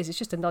that's all it is. It's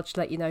just a nudge to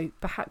let you know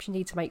perhaps you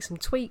need to make some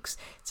tweaks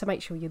to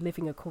make sure you're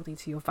living according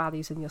to your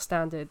values and your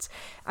standards.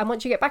 And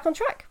once you get back on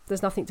track,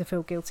 there's nothing to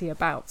feel guilty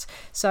about.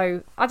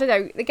 So I don't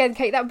know, again,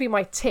 Kate, that would be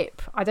my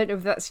tip. I don't know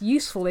if that's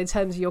useful in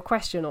terms of your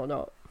question or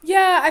not.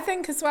 Yeah, I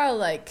think as well,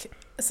 like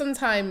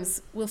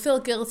sometimes we'll feel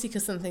guilty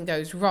because something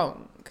goes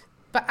wrong,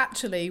 but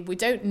actually we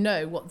don't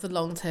know what the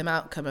long-term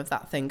outcome of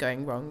that thing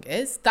going wrong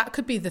is. That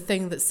could be the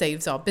thing that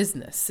saves our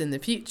business in the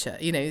future.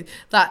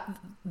 That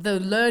the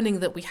learning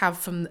that we have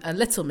from a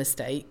little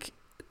mistake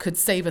could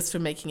save us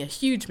from making a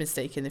huge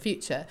mistake in the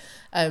future.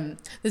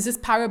 There's this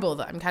parable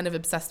that I'm kind of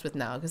obsessed with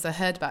now because I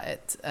heard about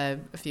it a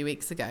few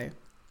weeks ago.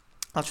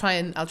 I'll try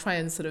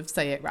and sort of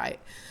say it right.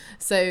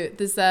 So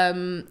there's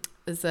a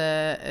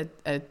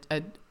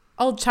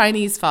old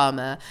Chinese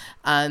farmer,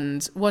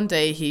 and one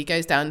day he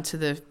goes down to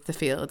the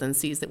field and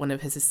sees that one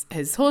of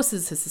his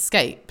horses has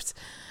escaped,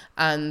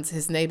 and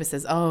his neighbour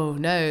says, "Oh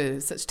no,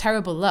 such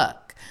terrible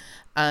luck."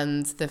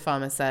 And the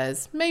farmer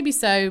says, "Maybe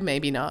so,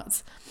 maybe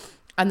not."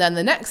 And then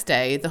the next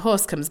day the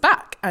horse comes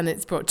back and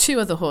it's brought 2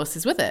 other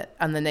horses with it,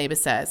 and the neighbour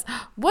says,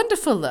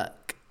 "Wonderful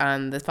luck."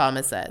 And the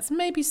farmer says,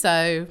 "Maybe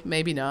so,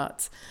 maybe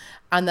not."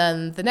 And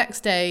then the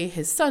next day,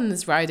 his son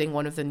is riding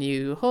one of the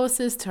new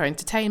horses, trying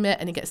to tame it,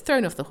 and he gets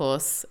thrown off the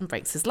horse and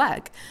breaks his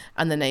leg.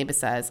 And the neighbour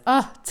says,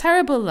 "Oh,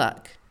 terrible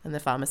luck." And the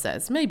farmer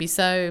says, "Maybe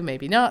so,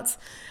 maybe not."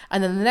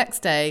 And then the next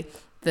day,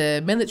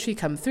 the military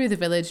come through the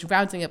village,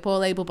 rounding up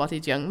all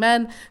able-bodied young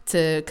men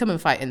to come and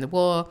fight in the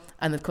war.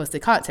 And of course, they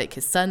can't take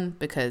his son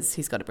because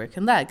he's got a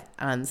broken leg.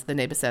 And the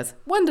neighbour says,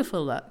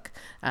 "Wonderful luck."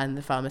 And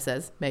the farmer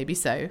says, "Maybe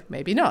so,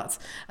 maybe not."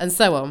 And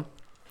so on.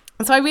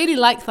 And so I really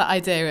like that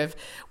idea of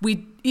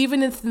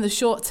even if in the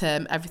short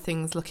term,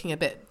 everything's looking a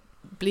bit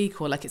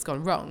bleak or like it's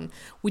gone wrong,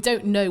 we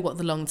don't know what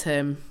the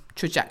long-term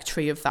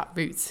trajectory of that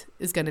route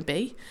is going to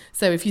be.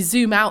 So if you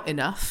zoom out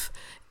enough,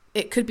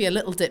 it could be a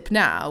little dip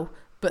now,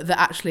 but that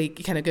actually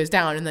kind of goes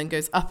down and then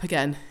goes up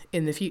again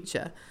in the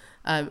future.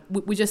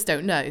 We just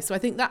don't know. So I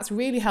think that's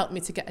really helped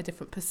me to get a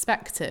different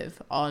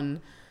perspective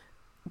on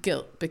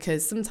guilt,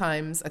 because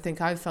sometimes I think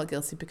I've felt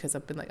guilty because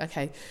I've been like,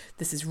 okay,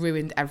 this has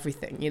ruined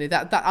everything.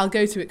 That I'll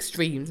go to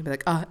extremes and be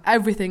like, oh,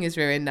 everything is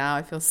ruined now.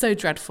 I feel so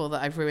dreadful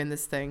that I've ruined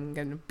this thing,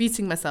 and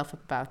beating myself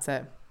up about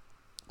it.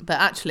 But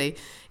actually,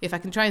 if I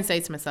can try and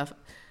say to myself,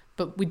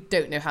 but we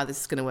don't know how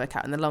this is going to work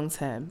out in the long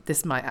term,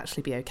 this might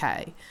actually be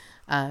okay,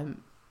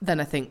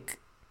 then I think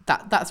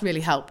that's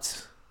really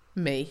helped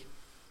me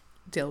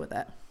deal with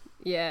it.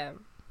 Yeah.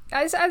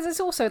 As it's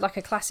also like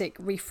a classic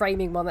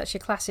reframing one. That's your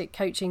classic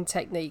coaching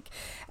technique.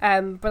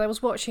 But I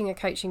was watching a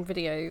coaching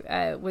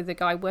video with a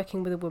guy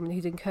working with a woman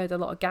who'd incurred a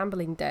lot of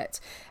gambling debt,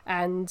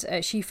 and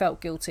she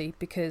felt guilty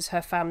because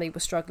her family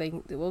was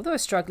struggling. Well, they were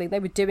struggling, they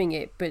were doing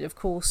it, but of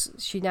course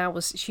she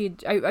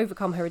had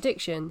overcome her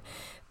addiction,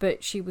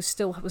 but she was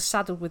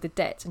saddled with the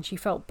debt, and she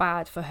felt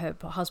bad for her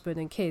husband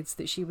and kids,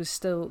 that she was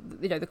still,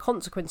 the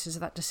consequences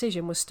of that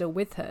decision was still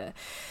with her.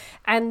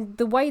 And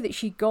the way that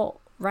she got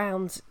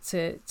round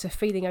to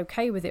feeling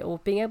okay with it, or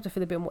being able to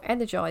feel a bit more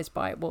energized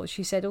by it, was,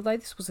 she said, although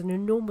this was an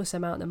enormous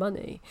amount of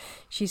money,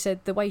 she said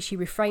the way she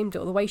reframed it,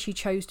 or the way she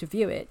chose to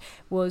view it,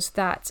 was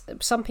that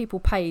some people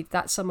paid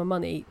that sum of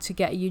money to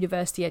get a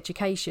university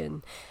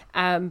education,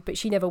 but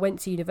she never went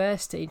to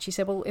university. And she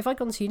said, well, if I'd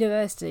gone to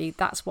university,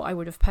 that's what I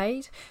would have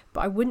paid,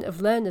 but I wouldn't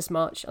have learned as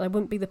much, and I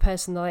wouldn't be the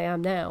person that I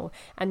am now.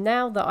 And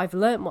now that I've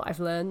learned what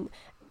I've learned,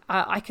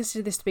 I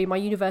consider this to be my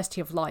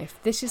university of life.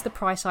 This is the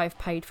price I've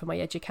paid for my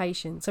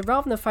education. So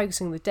rather than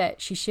focusing on the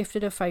debt, she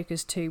shifted her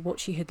focus to what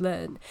she had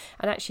learned.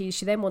 And actually,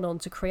 she then went on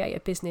to create a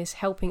business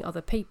helping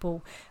other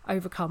people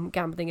overcome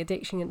gambling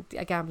addiction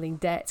and gambling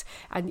debt.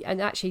 And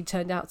actually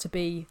turned out to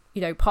be,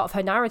 part of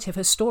her narrative,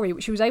 her story,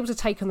 which she was able to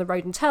take on the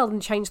road and tell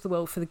and change the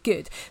world for the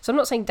good. So I'm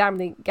not saying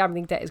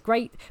gambling debt is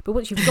great, but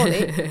once you've got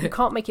it, you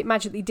can't make it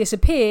magically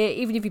disappear,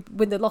 even if you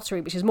win the lottery,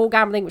 which is more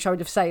gambling, which I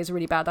would have said is a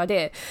really bad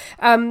idea.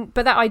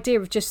 But that idea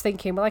of just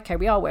thinking, well, okay,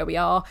 we are where we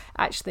are.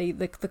 Actually,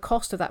 the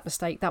cost of that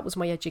mistake, that was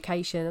my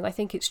education. And I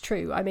think it's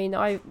true. I mean,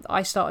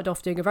 I started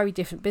off doing a very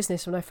different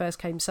business when I first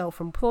came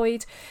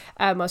self-employed.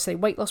 I was selling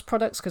weight loss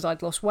products because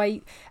I'd lost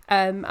weight.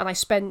 And I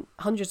spent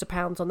hundreds of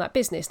pounds on that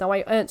business. Now,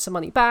 I earned some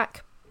money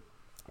back,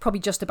 probably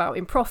just about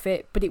in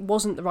profit, but it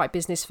wasn't the right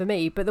business for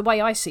me. But the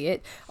way I see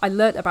it, I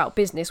learnt about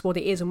business, what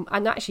it is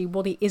and actually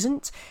what it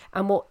isn't,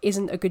 and what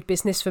isn't a good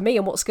business for me,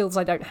 and what skills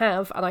I don't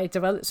have, and I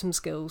developed some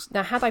skills.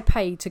 Now, had I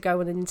paid to go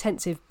on an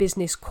intensive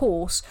business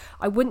course,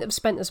 I wouldn't have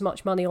spent as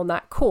much money on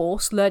that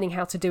course learning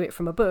how to do it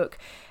from a book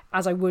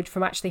as I would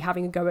from actually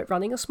having a go at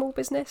running a small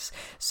business.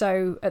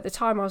 So at the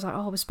time I was like,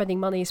 I was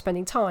spending money,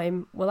 spending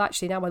time. Well,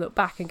 actually now I look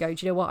back and go,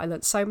 do you know what? I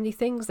learnt so many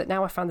things that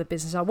now I found the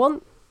business I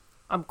want.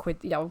 I'm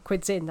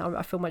quids in.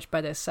 I feel much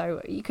better.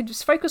 So you can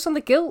just focus on the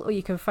guilt, or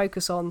you can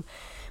focus on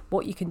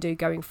what you can do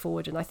going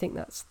forward. And I think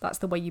that's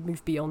the way you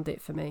move beyond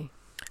it for me.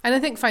 And I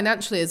think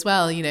financially as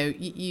well,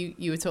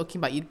 you were talking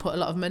about you'd put a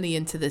lot of money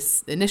into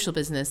this initial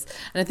business.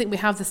 And I think we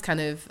have this kind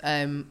of,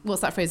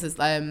 what's that phrase,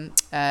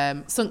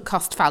 sunk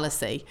cost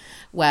fallacy,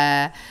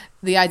 where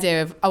the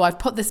idea of, I've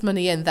put this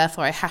money in,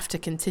 therefore I have to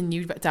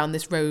continue down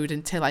this road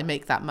until I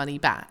make that money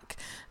back.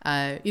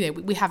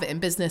 We have it in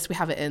business, we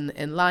have it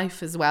in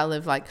life as well,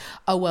 of like,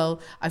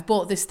 I've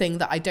bought this thing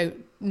that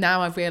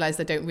I've realized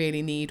I don't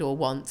really need or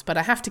want, but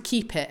I have to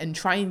keep it and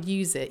try and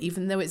use it,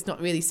 even though it's not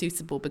really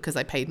suitable because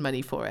I paid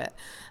money for it.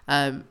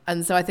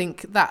 And so I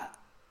think that,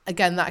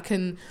 again, that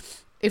can,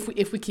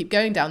 if we keep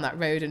going down that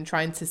road and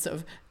trying to sort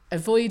of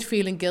avoid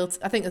feeling guilty,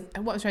 I think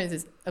what I'm trying to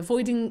say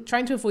is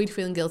trying to avoid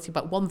feeling guilty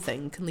about one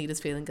thing can lead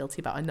us feeling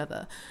guilty about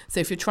another. So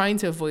if you're trying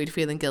to avoid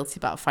feeling guilty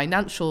about a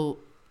financial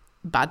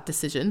bad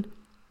decision,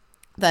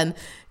 then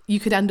you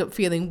could end up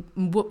feeling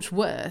much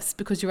worse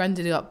because you're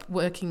ended up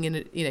working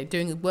in,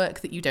 doing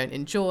work that you don't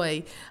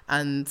enjoy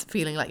and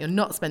feeling like you're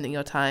not spending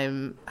your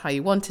time how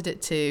you wanted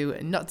it to,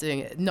 and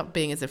not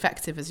being as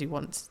effective as you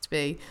want it to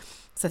be.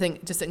 So I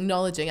think just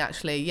acknowledging,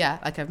 actually,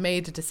 I've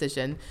made a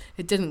decision,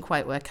 it didn't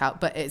quite work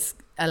out, but it's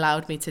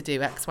allowed me to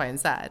do X, Y, and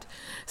Z.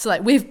 So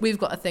like we've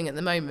got a thing at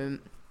the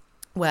moment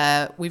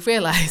where we've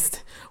realised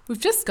we've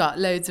just got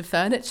loads of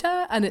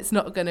furniture and it's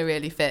not going to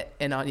really fit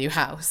in our new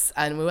house.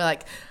 And we were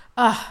like,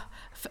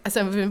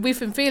 so we've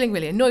been feeling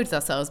really annoyed with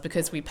ourselves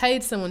because we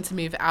paid someone to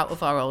move it out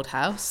of our old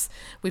house.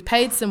 We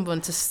paid someone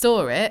to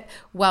store it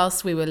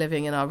whilst we were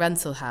living in our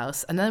rental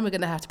house. And then we're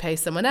going to have to pay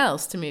someone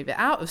else to move it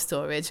out of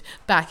storage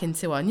back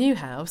into our new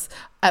house,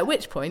 at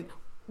which point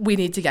we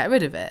need to get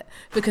rid of it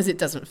because it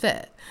doesn't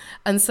fit.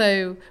 And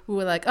so we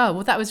were like,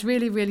 that was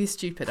really, really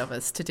stupid of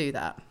us to do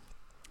that.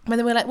 And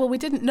then we're like, we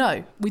didn't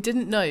know.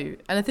 And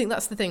I think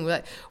that's the thing.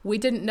 We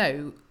didn't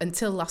know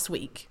until last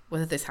week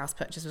whether this house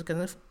purchase was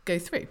going to go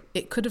through.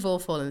 It could have all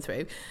fallen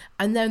through.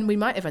 And then we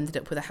might have ended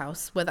up with a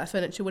house where that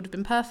furniture would have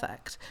been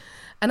perfect.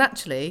 And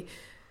actually,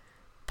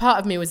 part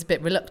of me was a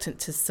bit reluctant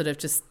to sort of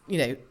just,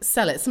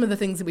 sell it. Some of the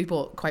things that we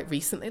bought quite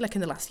recently, like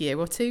in the last year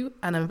or two,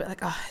 and I'm a bit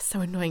like, it's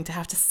so annoying to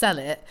have to sell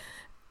it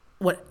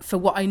for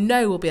what I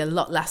know will be a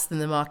lot less than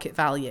the market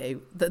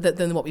value,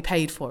 than what we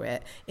paid for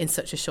it in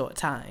such a short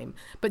time.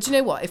 But do you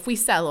know what? If we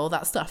sell all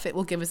that stuff, it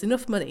will give us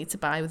enough money to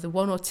buy the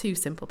one or two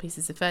simple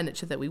pieces of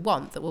furniture that we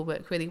want that will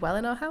work really well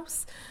in our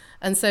house.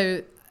 And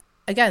so,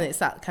 again, it's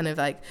that kind of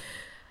like,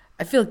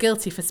 I feel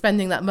guilty for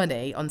spending that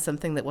money on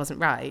something that wasn't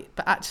right,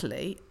 but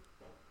actually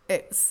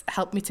it's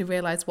helped me to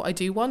realise what I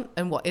do want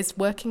and what is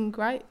working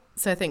right.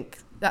 So I think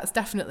that's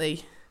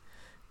definitely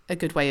a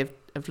good way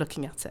of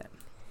looking at it.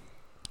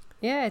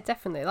 Yeah,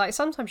 definitely. Like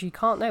sometimes you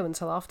can't know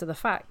until after the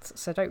fact,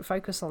 so don't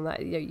focus on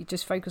that. You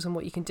just focus on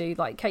what you can do.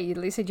 Like Kate,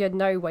 you said you had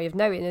no way of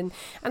knowing,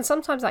 and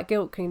sometimes that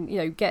guilt can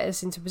get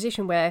us into a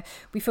position where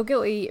we feel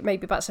guilty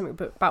maybe about something,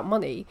 but about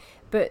money.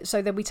 But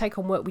so then we take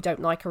on work we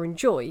don't like or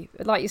enjoy.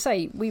 Like you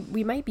say, we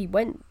maybe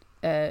went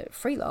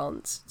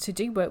freelance to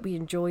do work we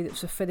enjoy, that's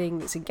fulfilling,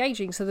 that's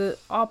engaging, so that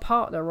our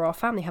partner or our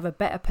family have a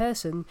better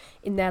person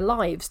in their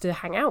lives to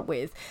hang out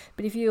with.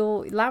 But if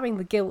you're allowing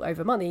the guilt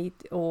over money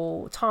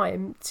or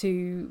time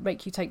to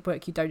make you take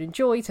work you don't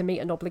enjoy to meet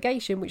an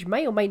obligation which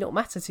may or may not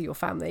matter to your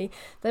family,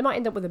 they might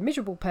end up with a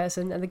miserable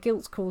person, and the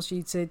guilt's caused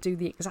you to do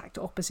the exact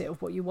opposite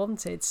of what you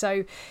wanted.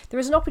 So there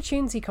is an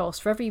opportunity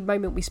cost for every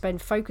moment we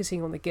spend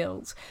focusing on the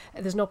guilt.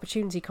 There's an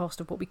opportunity cost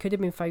of what we could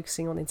have been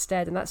focusing on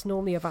instead, and that's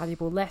normally a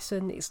valuable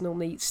lesson. It's normally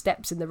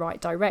steps in the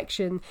right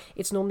direction.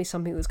 It's normally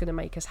something that's going to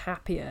make us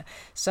happier.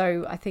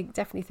 So I think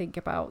definitely think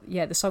about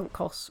the sunk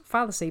cost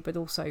fallacy, but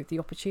also the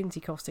opportunity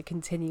cost to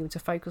continue to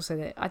focus on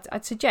it.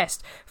 I'd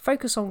suggest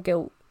focus on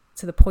guilt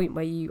to the point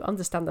where you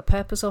understand the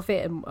purpose of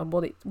it and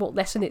what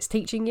lesson it's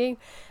teaching you,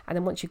 and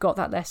then once you've got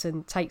that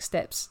lesson, take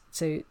steps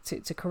to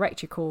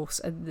correct your course.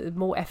 And the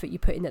more effort you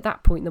put in at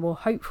that point, the more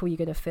hopeful you're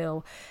going to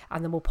feel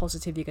and the more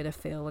positive you're going to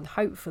feel, and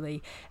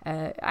hopefully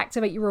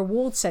activate your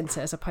reward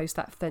center as opposed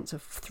to that sense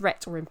of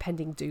threat or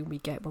impending doom we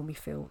get when we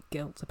feel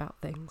guilt about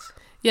things.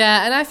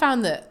 Yeah, and I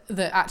found that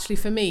actually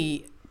for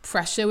me,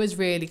 pressure was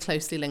really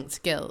closely linked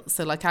to guilt.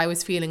 So like I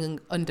was feeling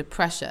under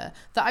pressure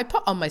that I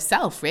put on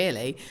myself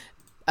really,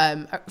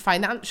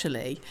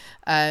 financially,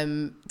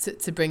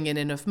 to bring in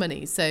enough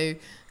money. So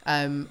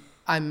I'm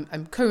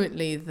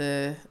currently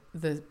the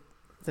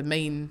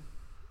main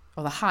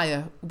or the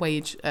higher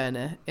wage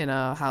earner in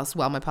our house,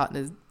 while my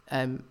partner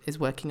is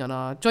working on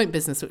our joint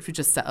business, which we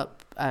just set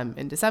up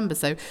in December.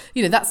 So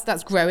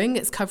that's growing.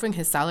 It's covering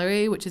his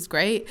salary, which is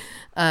great,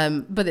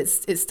 but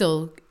it's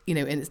still in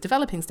its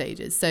developing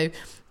stages. So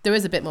there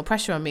is a bit more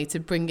pressure on me to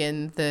bring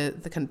in the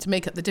kind of, to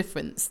make up the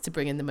difference, to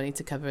bring in the money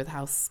to cover the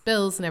house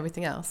bills and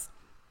everything else.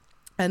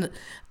 And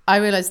I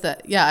realized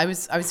that, I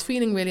was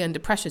feeling really under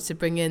pressure to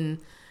bring in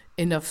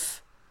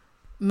enough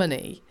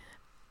money.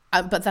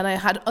 But then I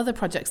had other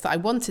projects that I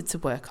wanted to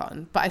work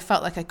on, but I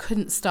felt like I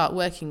couldn't start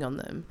working on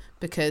them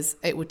because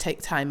it would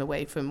take time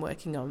away from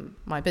working on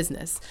my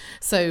business.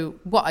 So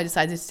what I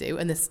decided to do,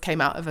 and this came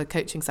out of a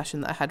coaching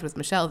session that I had with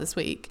Michelle this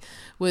week,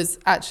 was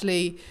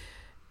actually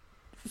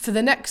for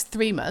the next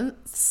 3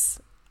 months,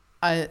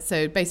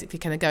 so basically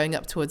kind of going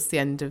up towards the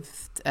end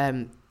of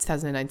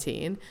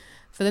 2019,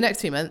 for the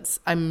next 3 months,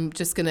 I'm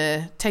just going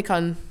to take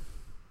on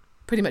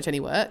pretty much any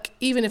work,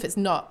 even if it's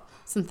not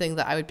something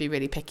that I would be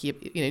really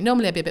picky.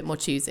 Normally I'd be a bit more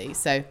choosy.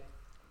 So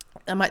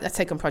I might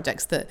take on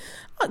projects that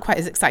aren't quite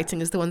as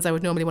exciting as the ones I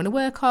would normally want to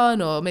work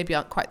on, or maybe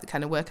aren't quite the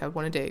kind of work I would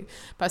want to do.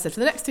 But I said for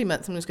the next 3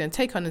 months, I'm just going to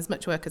take on as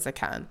much work as I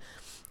can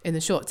in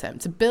the short term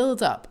to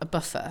build up a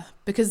buffer,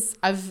 because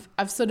I've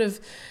sort of,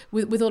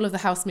 with all of the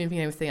house moving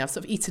and everything, I've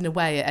sort of eaten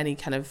away at any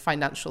kind of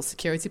financial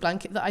security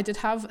blanket that I did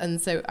have.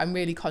 And so I'm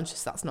really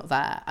conscious that's not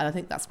there. And I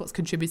think that's what's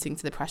contributing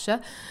to the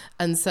pressure.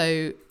 And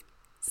so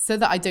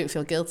that I don't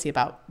feel guilty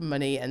about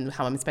money and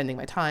how I'm spending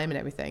my time and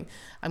everything,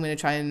 I'm going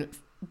to try and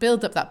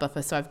build up that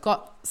buffer. So I've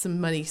got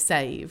some money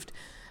saved,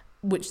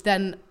 which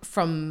then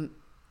from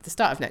the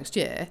start of next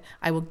year,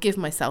 I will give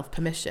myself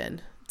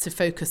permission to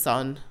focus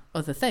on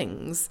other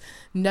things,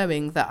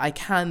 knowing that I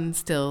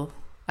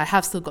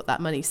have still got that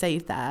money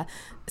saved there.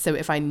 So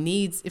if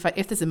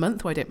there's a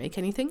month where I don't make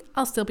anything,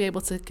 I'll still be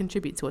able to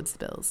contribute towards the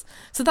bills.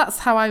 So that's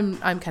how I'm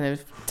kind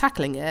of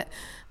tackling it.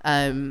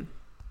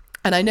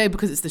 And I know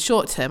because it's the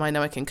short term, I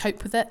know I can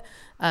cope with it.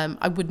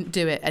 I wouldn't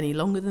do it any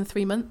longer than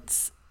 3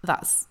 months.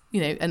 That's,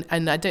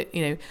 and I don't,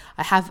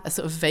 I have a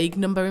sort of vague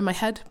number in my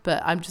head,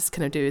 but I'm just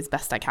going to do as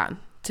best I can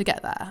to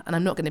get there. And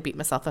I'm not going to beat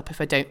myself up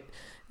if I don't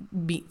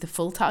meet the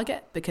full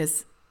target,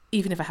 because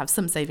even if I have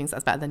some savings,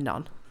 that's better than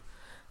none.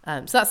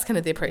 So that's kind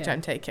of the approach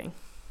I'm taking.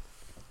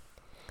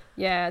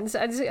 Yeah, and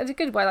it's a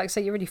good way, like I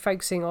say, you're really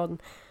focusing on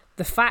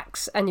the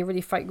facts, and you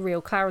really find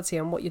real clarity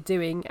on what you're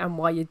doing and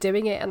why you're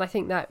doing it. And I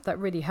think that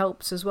really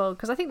helps as well,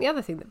 because I think the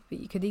other thing that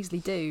you could easily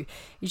do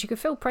is you could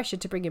feel pressure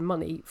to bring in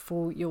money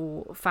for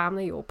your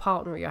family or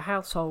partner or your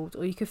household,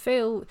 or you could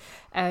feel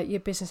your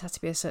business has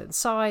to be a certain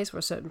size or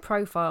a certain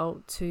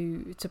profile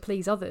to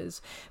please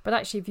others. But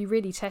actually, if you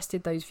really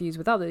tested those views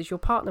with others, your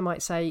partner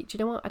might say, do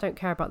you know what, I don't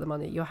care about the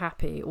money, you're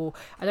happy, or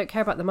I don't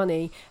care about the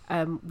money,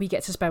 we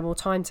get to spend more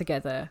time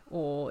together,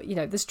 or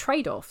there's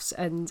trade-offs,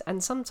 and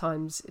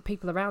sometimes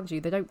people around you,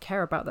 they don't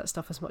care about that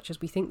stuff as much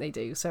as we think they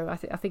do. So I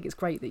think it's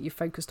great that you've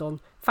focused on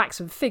facts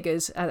and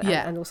figures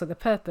and also the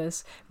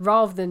purpose,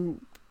 rather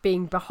than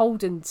being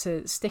beholden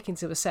to sticking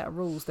to a set of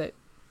rules that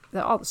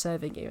aren't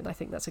serving you. And I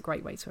think that's a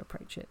great way to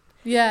approach it.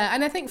 Yeah,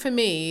 and I think for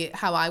me,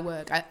 how I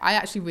work, I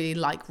actually really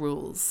like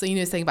rules. So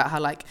saying about how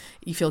like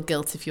you feel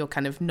guilt if you're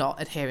kind of not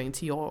adhering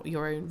to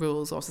your own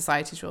rules or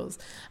society's rules.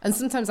 And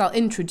sometimes I'll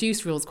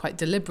introduce rules quite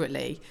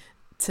deliberately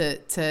to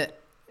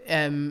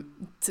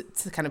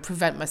kind of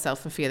prevent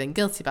myself from feeling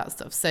guilty about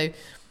stuff. So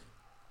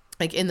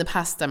like in the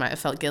past I might have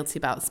felt guilty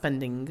about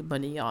spending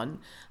money on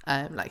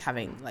like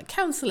having like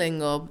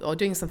counselling or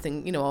doing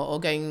something, you know, or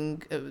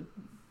going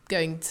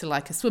to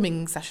like a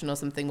swimming session or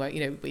something where,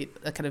 you know, we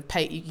kind of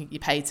you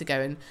pay to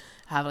go and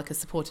have like a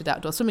supported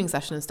outdoor swimming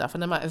session and stuff,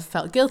 and I might have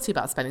felt guilty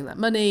about spending that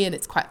money, and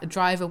it's quite a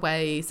drive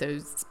away, so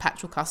it's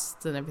petrol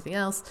costs and everything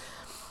else.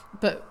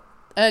 But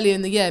earlier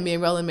in the year, me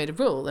and Roland made a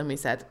rule, and we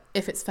said,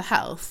 if it's for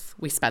health,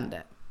 we spend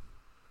it.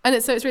 And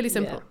it's really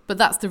simple, but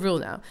that's the rule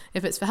now.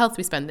 If it's for health,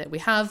 we spend it. We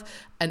have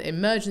an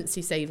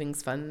emergency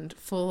savings fund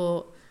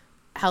for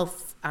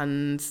health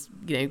and,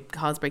 you know,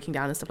 cars breaking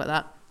down and stuff like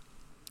that.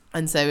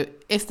 And so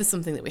if there's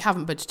something that we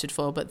haven't budgeted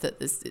for, but that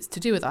it's to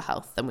do with our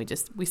health, then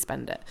we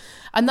spend it.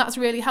 And that's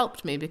really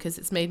helped me, because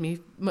it's made me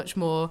much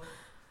more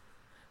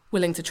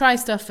willing to try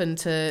stuff and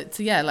to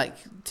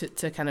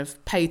kind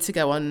of pay to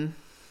go on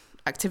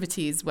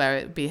activities where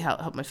it be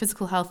help my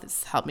physical health.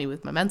 It's helped me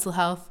with my mental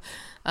health.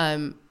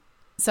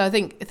 So I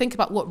think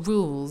about what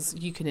rules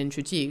you can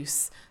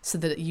introduce so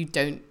that you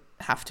don't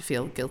have to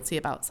feel guilty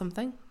about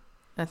something.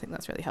 I think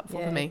that's really helpful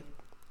for me.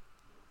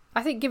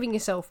 I think giving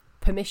yourself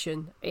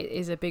permission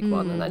is a big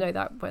one, and I know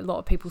that a lot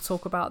of people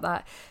talk about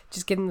that,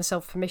 just giving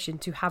themselves permission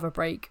to have a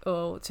break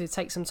or to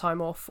take some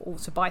time off or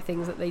to buy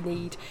things that they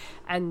need,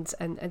 and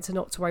to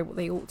not to worry what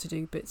they ought to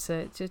do, but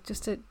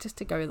just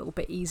to go a little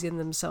bit easier on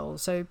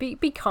themselves. So be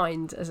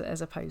kind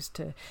as opposed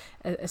to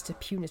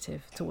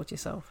punitive towards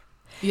yourself.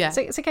 Yeah.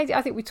 So Katie,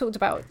 I think we talked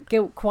about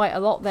guilt quite a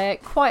lot there,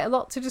 quite a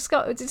lot to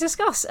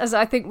discuss, as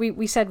I think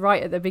we said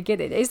right at the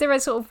beginning. Is there a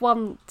sort of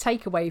one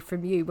takeaway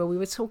from you when we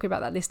were talking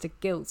about that list of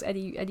guilt?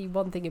 Any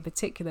one thing in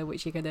particular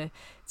which you're going to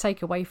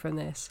take away from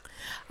this?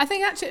 I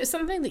think actually it was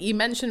something that you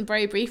mentioned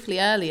very briefly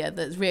earlier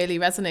that really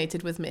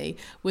resonated with me,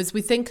 was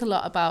we think a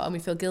lot about, and we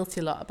feel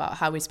guilty a lot about,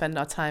 how we spend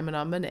our time and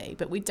our money,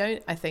 but we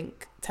don't, I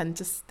think, tend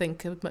to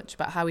think much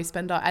about how we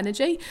spend our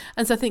energy.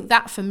 And so I think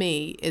that for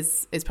me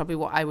is probably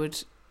what I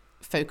would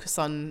focus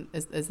on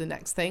as the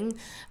next thing,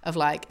 of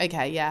like,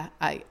 okay, yeah,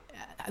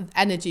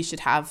 energy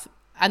should have,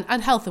 and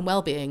health and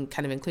well-being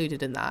kind of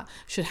included in that,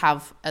 should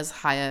have as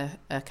higher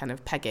a kind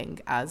of pegging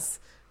as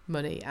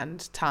money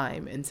and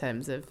time in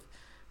terms of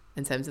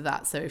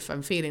that. So if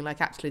I'm feeling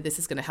like actually this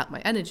is going to help my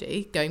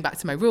energy, going back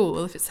to my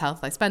rule, if it's health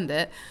I spend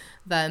it,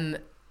 then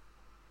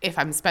if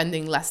I'm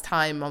spending less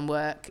time on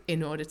work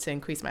in order to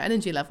increase my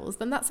energy levels,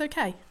 then that's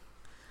okay.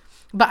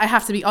 But I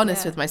have to be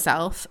honest with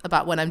myself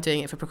about when I'm doing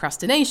it for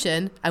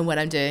procrastination and when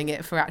I'm doing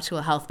it for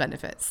actual health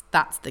benefits.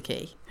 That's the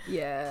key.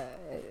 Yeah,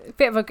 a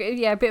bit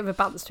of a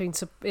balance between,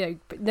 you know,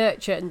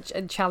 nurture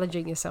and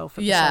challenging yourself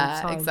at the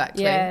same time.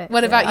 Exactly. Yeah,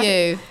 what about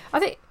you?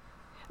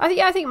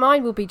 I think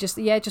mine will be just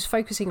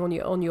focusing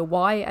on your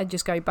why, and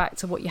just going back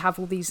to what you have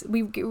all these,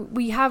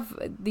 we have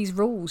these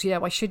rules, you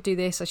know, I should do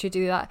this, I should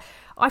do that.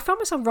 I found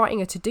myself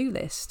writing a to-do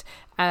list.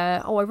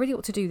 I really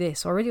ought to do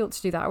this, or I really ought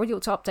to do that, I really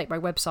ought to update my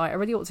website, I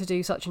really ought to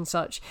do such and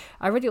such,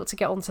 I really ought to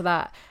get onto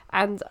that.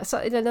 And so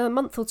in a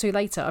month or two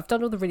later, I've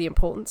done all the really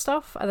important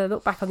stuff, and I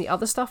look back on the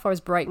other stuff I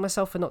was berating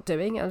myself for not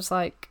doing, and I was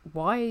like,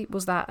 why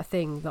was that a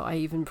thing that I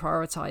even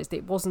prioritized?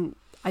 It wasn't,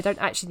 I don't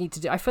actually need to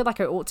do, I feel like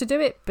I ought to do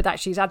it, but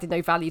actually it's added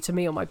no value to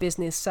me or my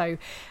business. So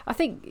I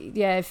think,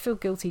 feel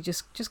guilty,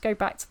 just go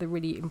back to the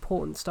really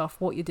important stuff,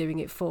 what you're doing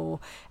it for,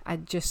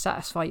 and just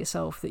satisfy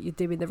yourself that you're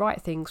doing the right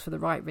things for the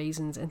right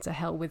reasons, and to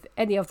hell with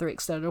any other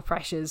external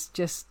pressures.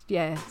 Just,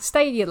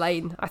 stay in your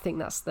lane. I think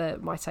that's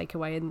my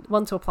takeaway, and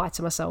one to apply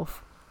to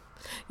myself.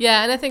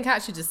 Yeah, and I think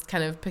actually just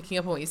kind of picking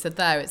up on what you said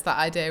there, it's that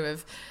idea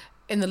of,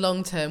 in the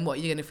long term, what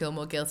you're going to feel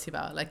more guilty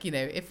about. Like, you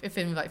know, if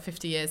in like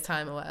 50 years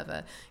time or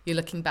whatever, you're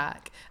looking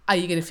back, are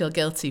you going to feel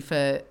guilty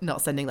for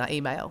not sending that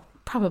email?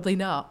 Probably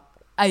not.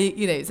 So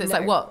it's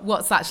like,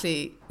 what's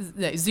actually,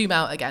 zoom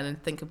out again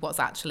and think of what's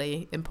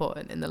actually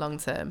important in the long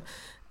term.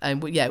 Are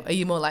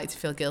you more likely to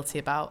feel guilty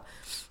about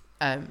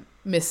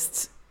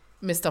missed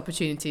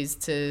opportunities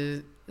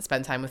to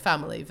spend time with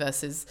family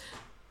versus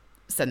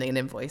sending an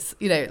invoice?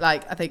 You know,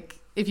 like, I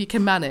think if you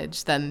can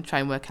manage, then try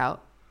and work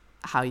out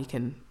how you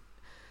can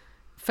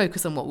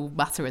focus on what will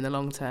matter in the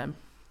long term.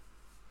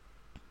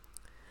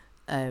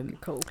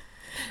 Cool.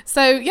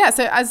 So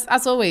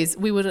as always,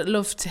 we would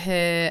love to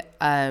hear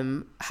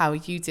how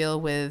you deal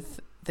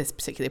with this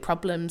particular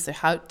problem. So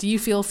how do you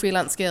feel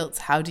freelance guilt?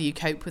 How do you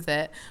cope with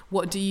it?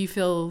 What do you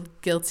feel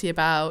guilty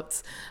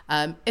about?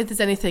 If there's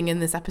anything in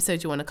this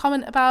episode you want to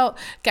comment about,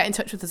 get in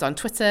touch with us on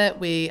Twitter.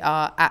 We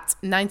are at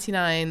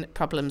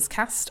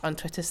 99problemscast on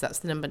Twitter. So that's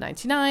the number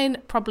 99,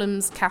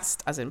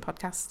 problemscast as in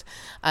podcast.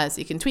 So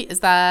you can tweet us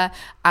there.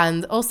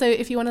 And also,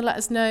 if you want to let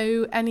us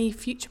know any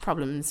future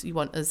problems you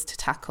want us to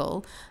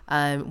tackle,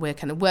 we're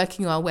kind of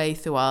working our way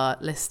through our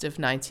list of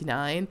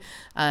 99.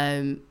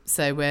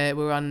 So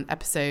we're on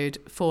episode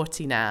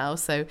 40 now,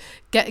 so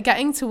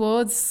getting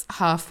towards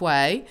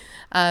halfway.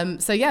 Let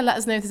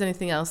us know if there's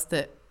anything else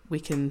that we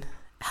can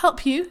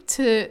help you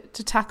to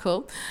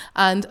tackle.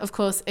 And of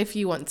course, if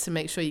you want to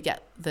make sure you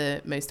get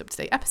the most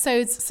up-to-date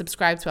episodes,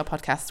 subscribe to our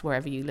podcast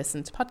wherever you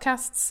listen to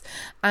podcasts,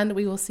 and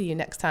we will see you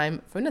next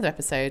time for another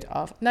episode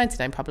of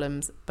 99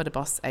 Problems But a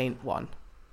Boss Ain't One.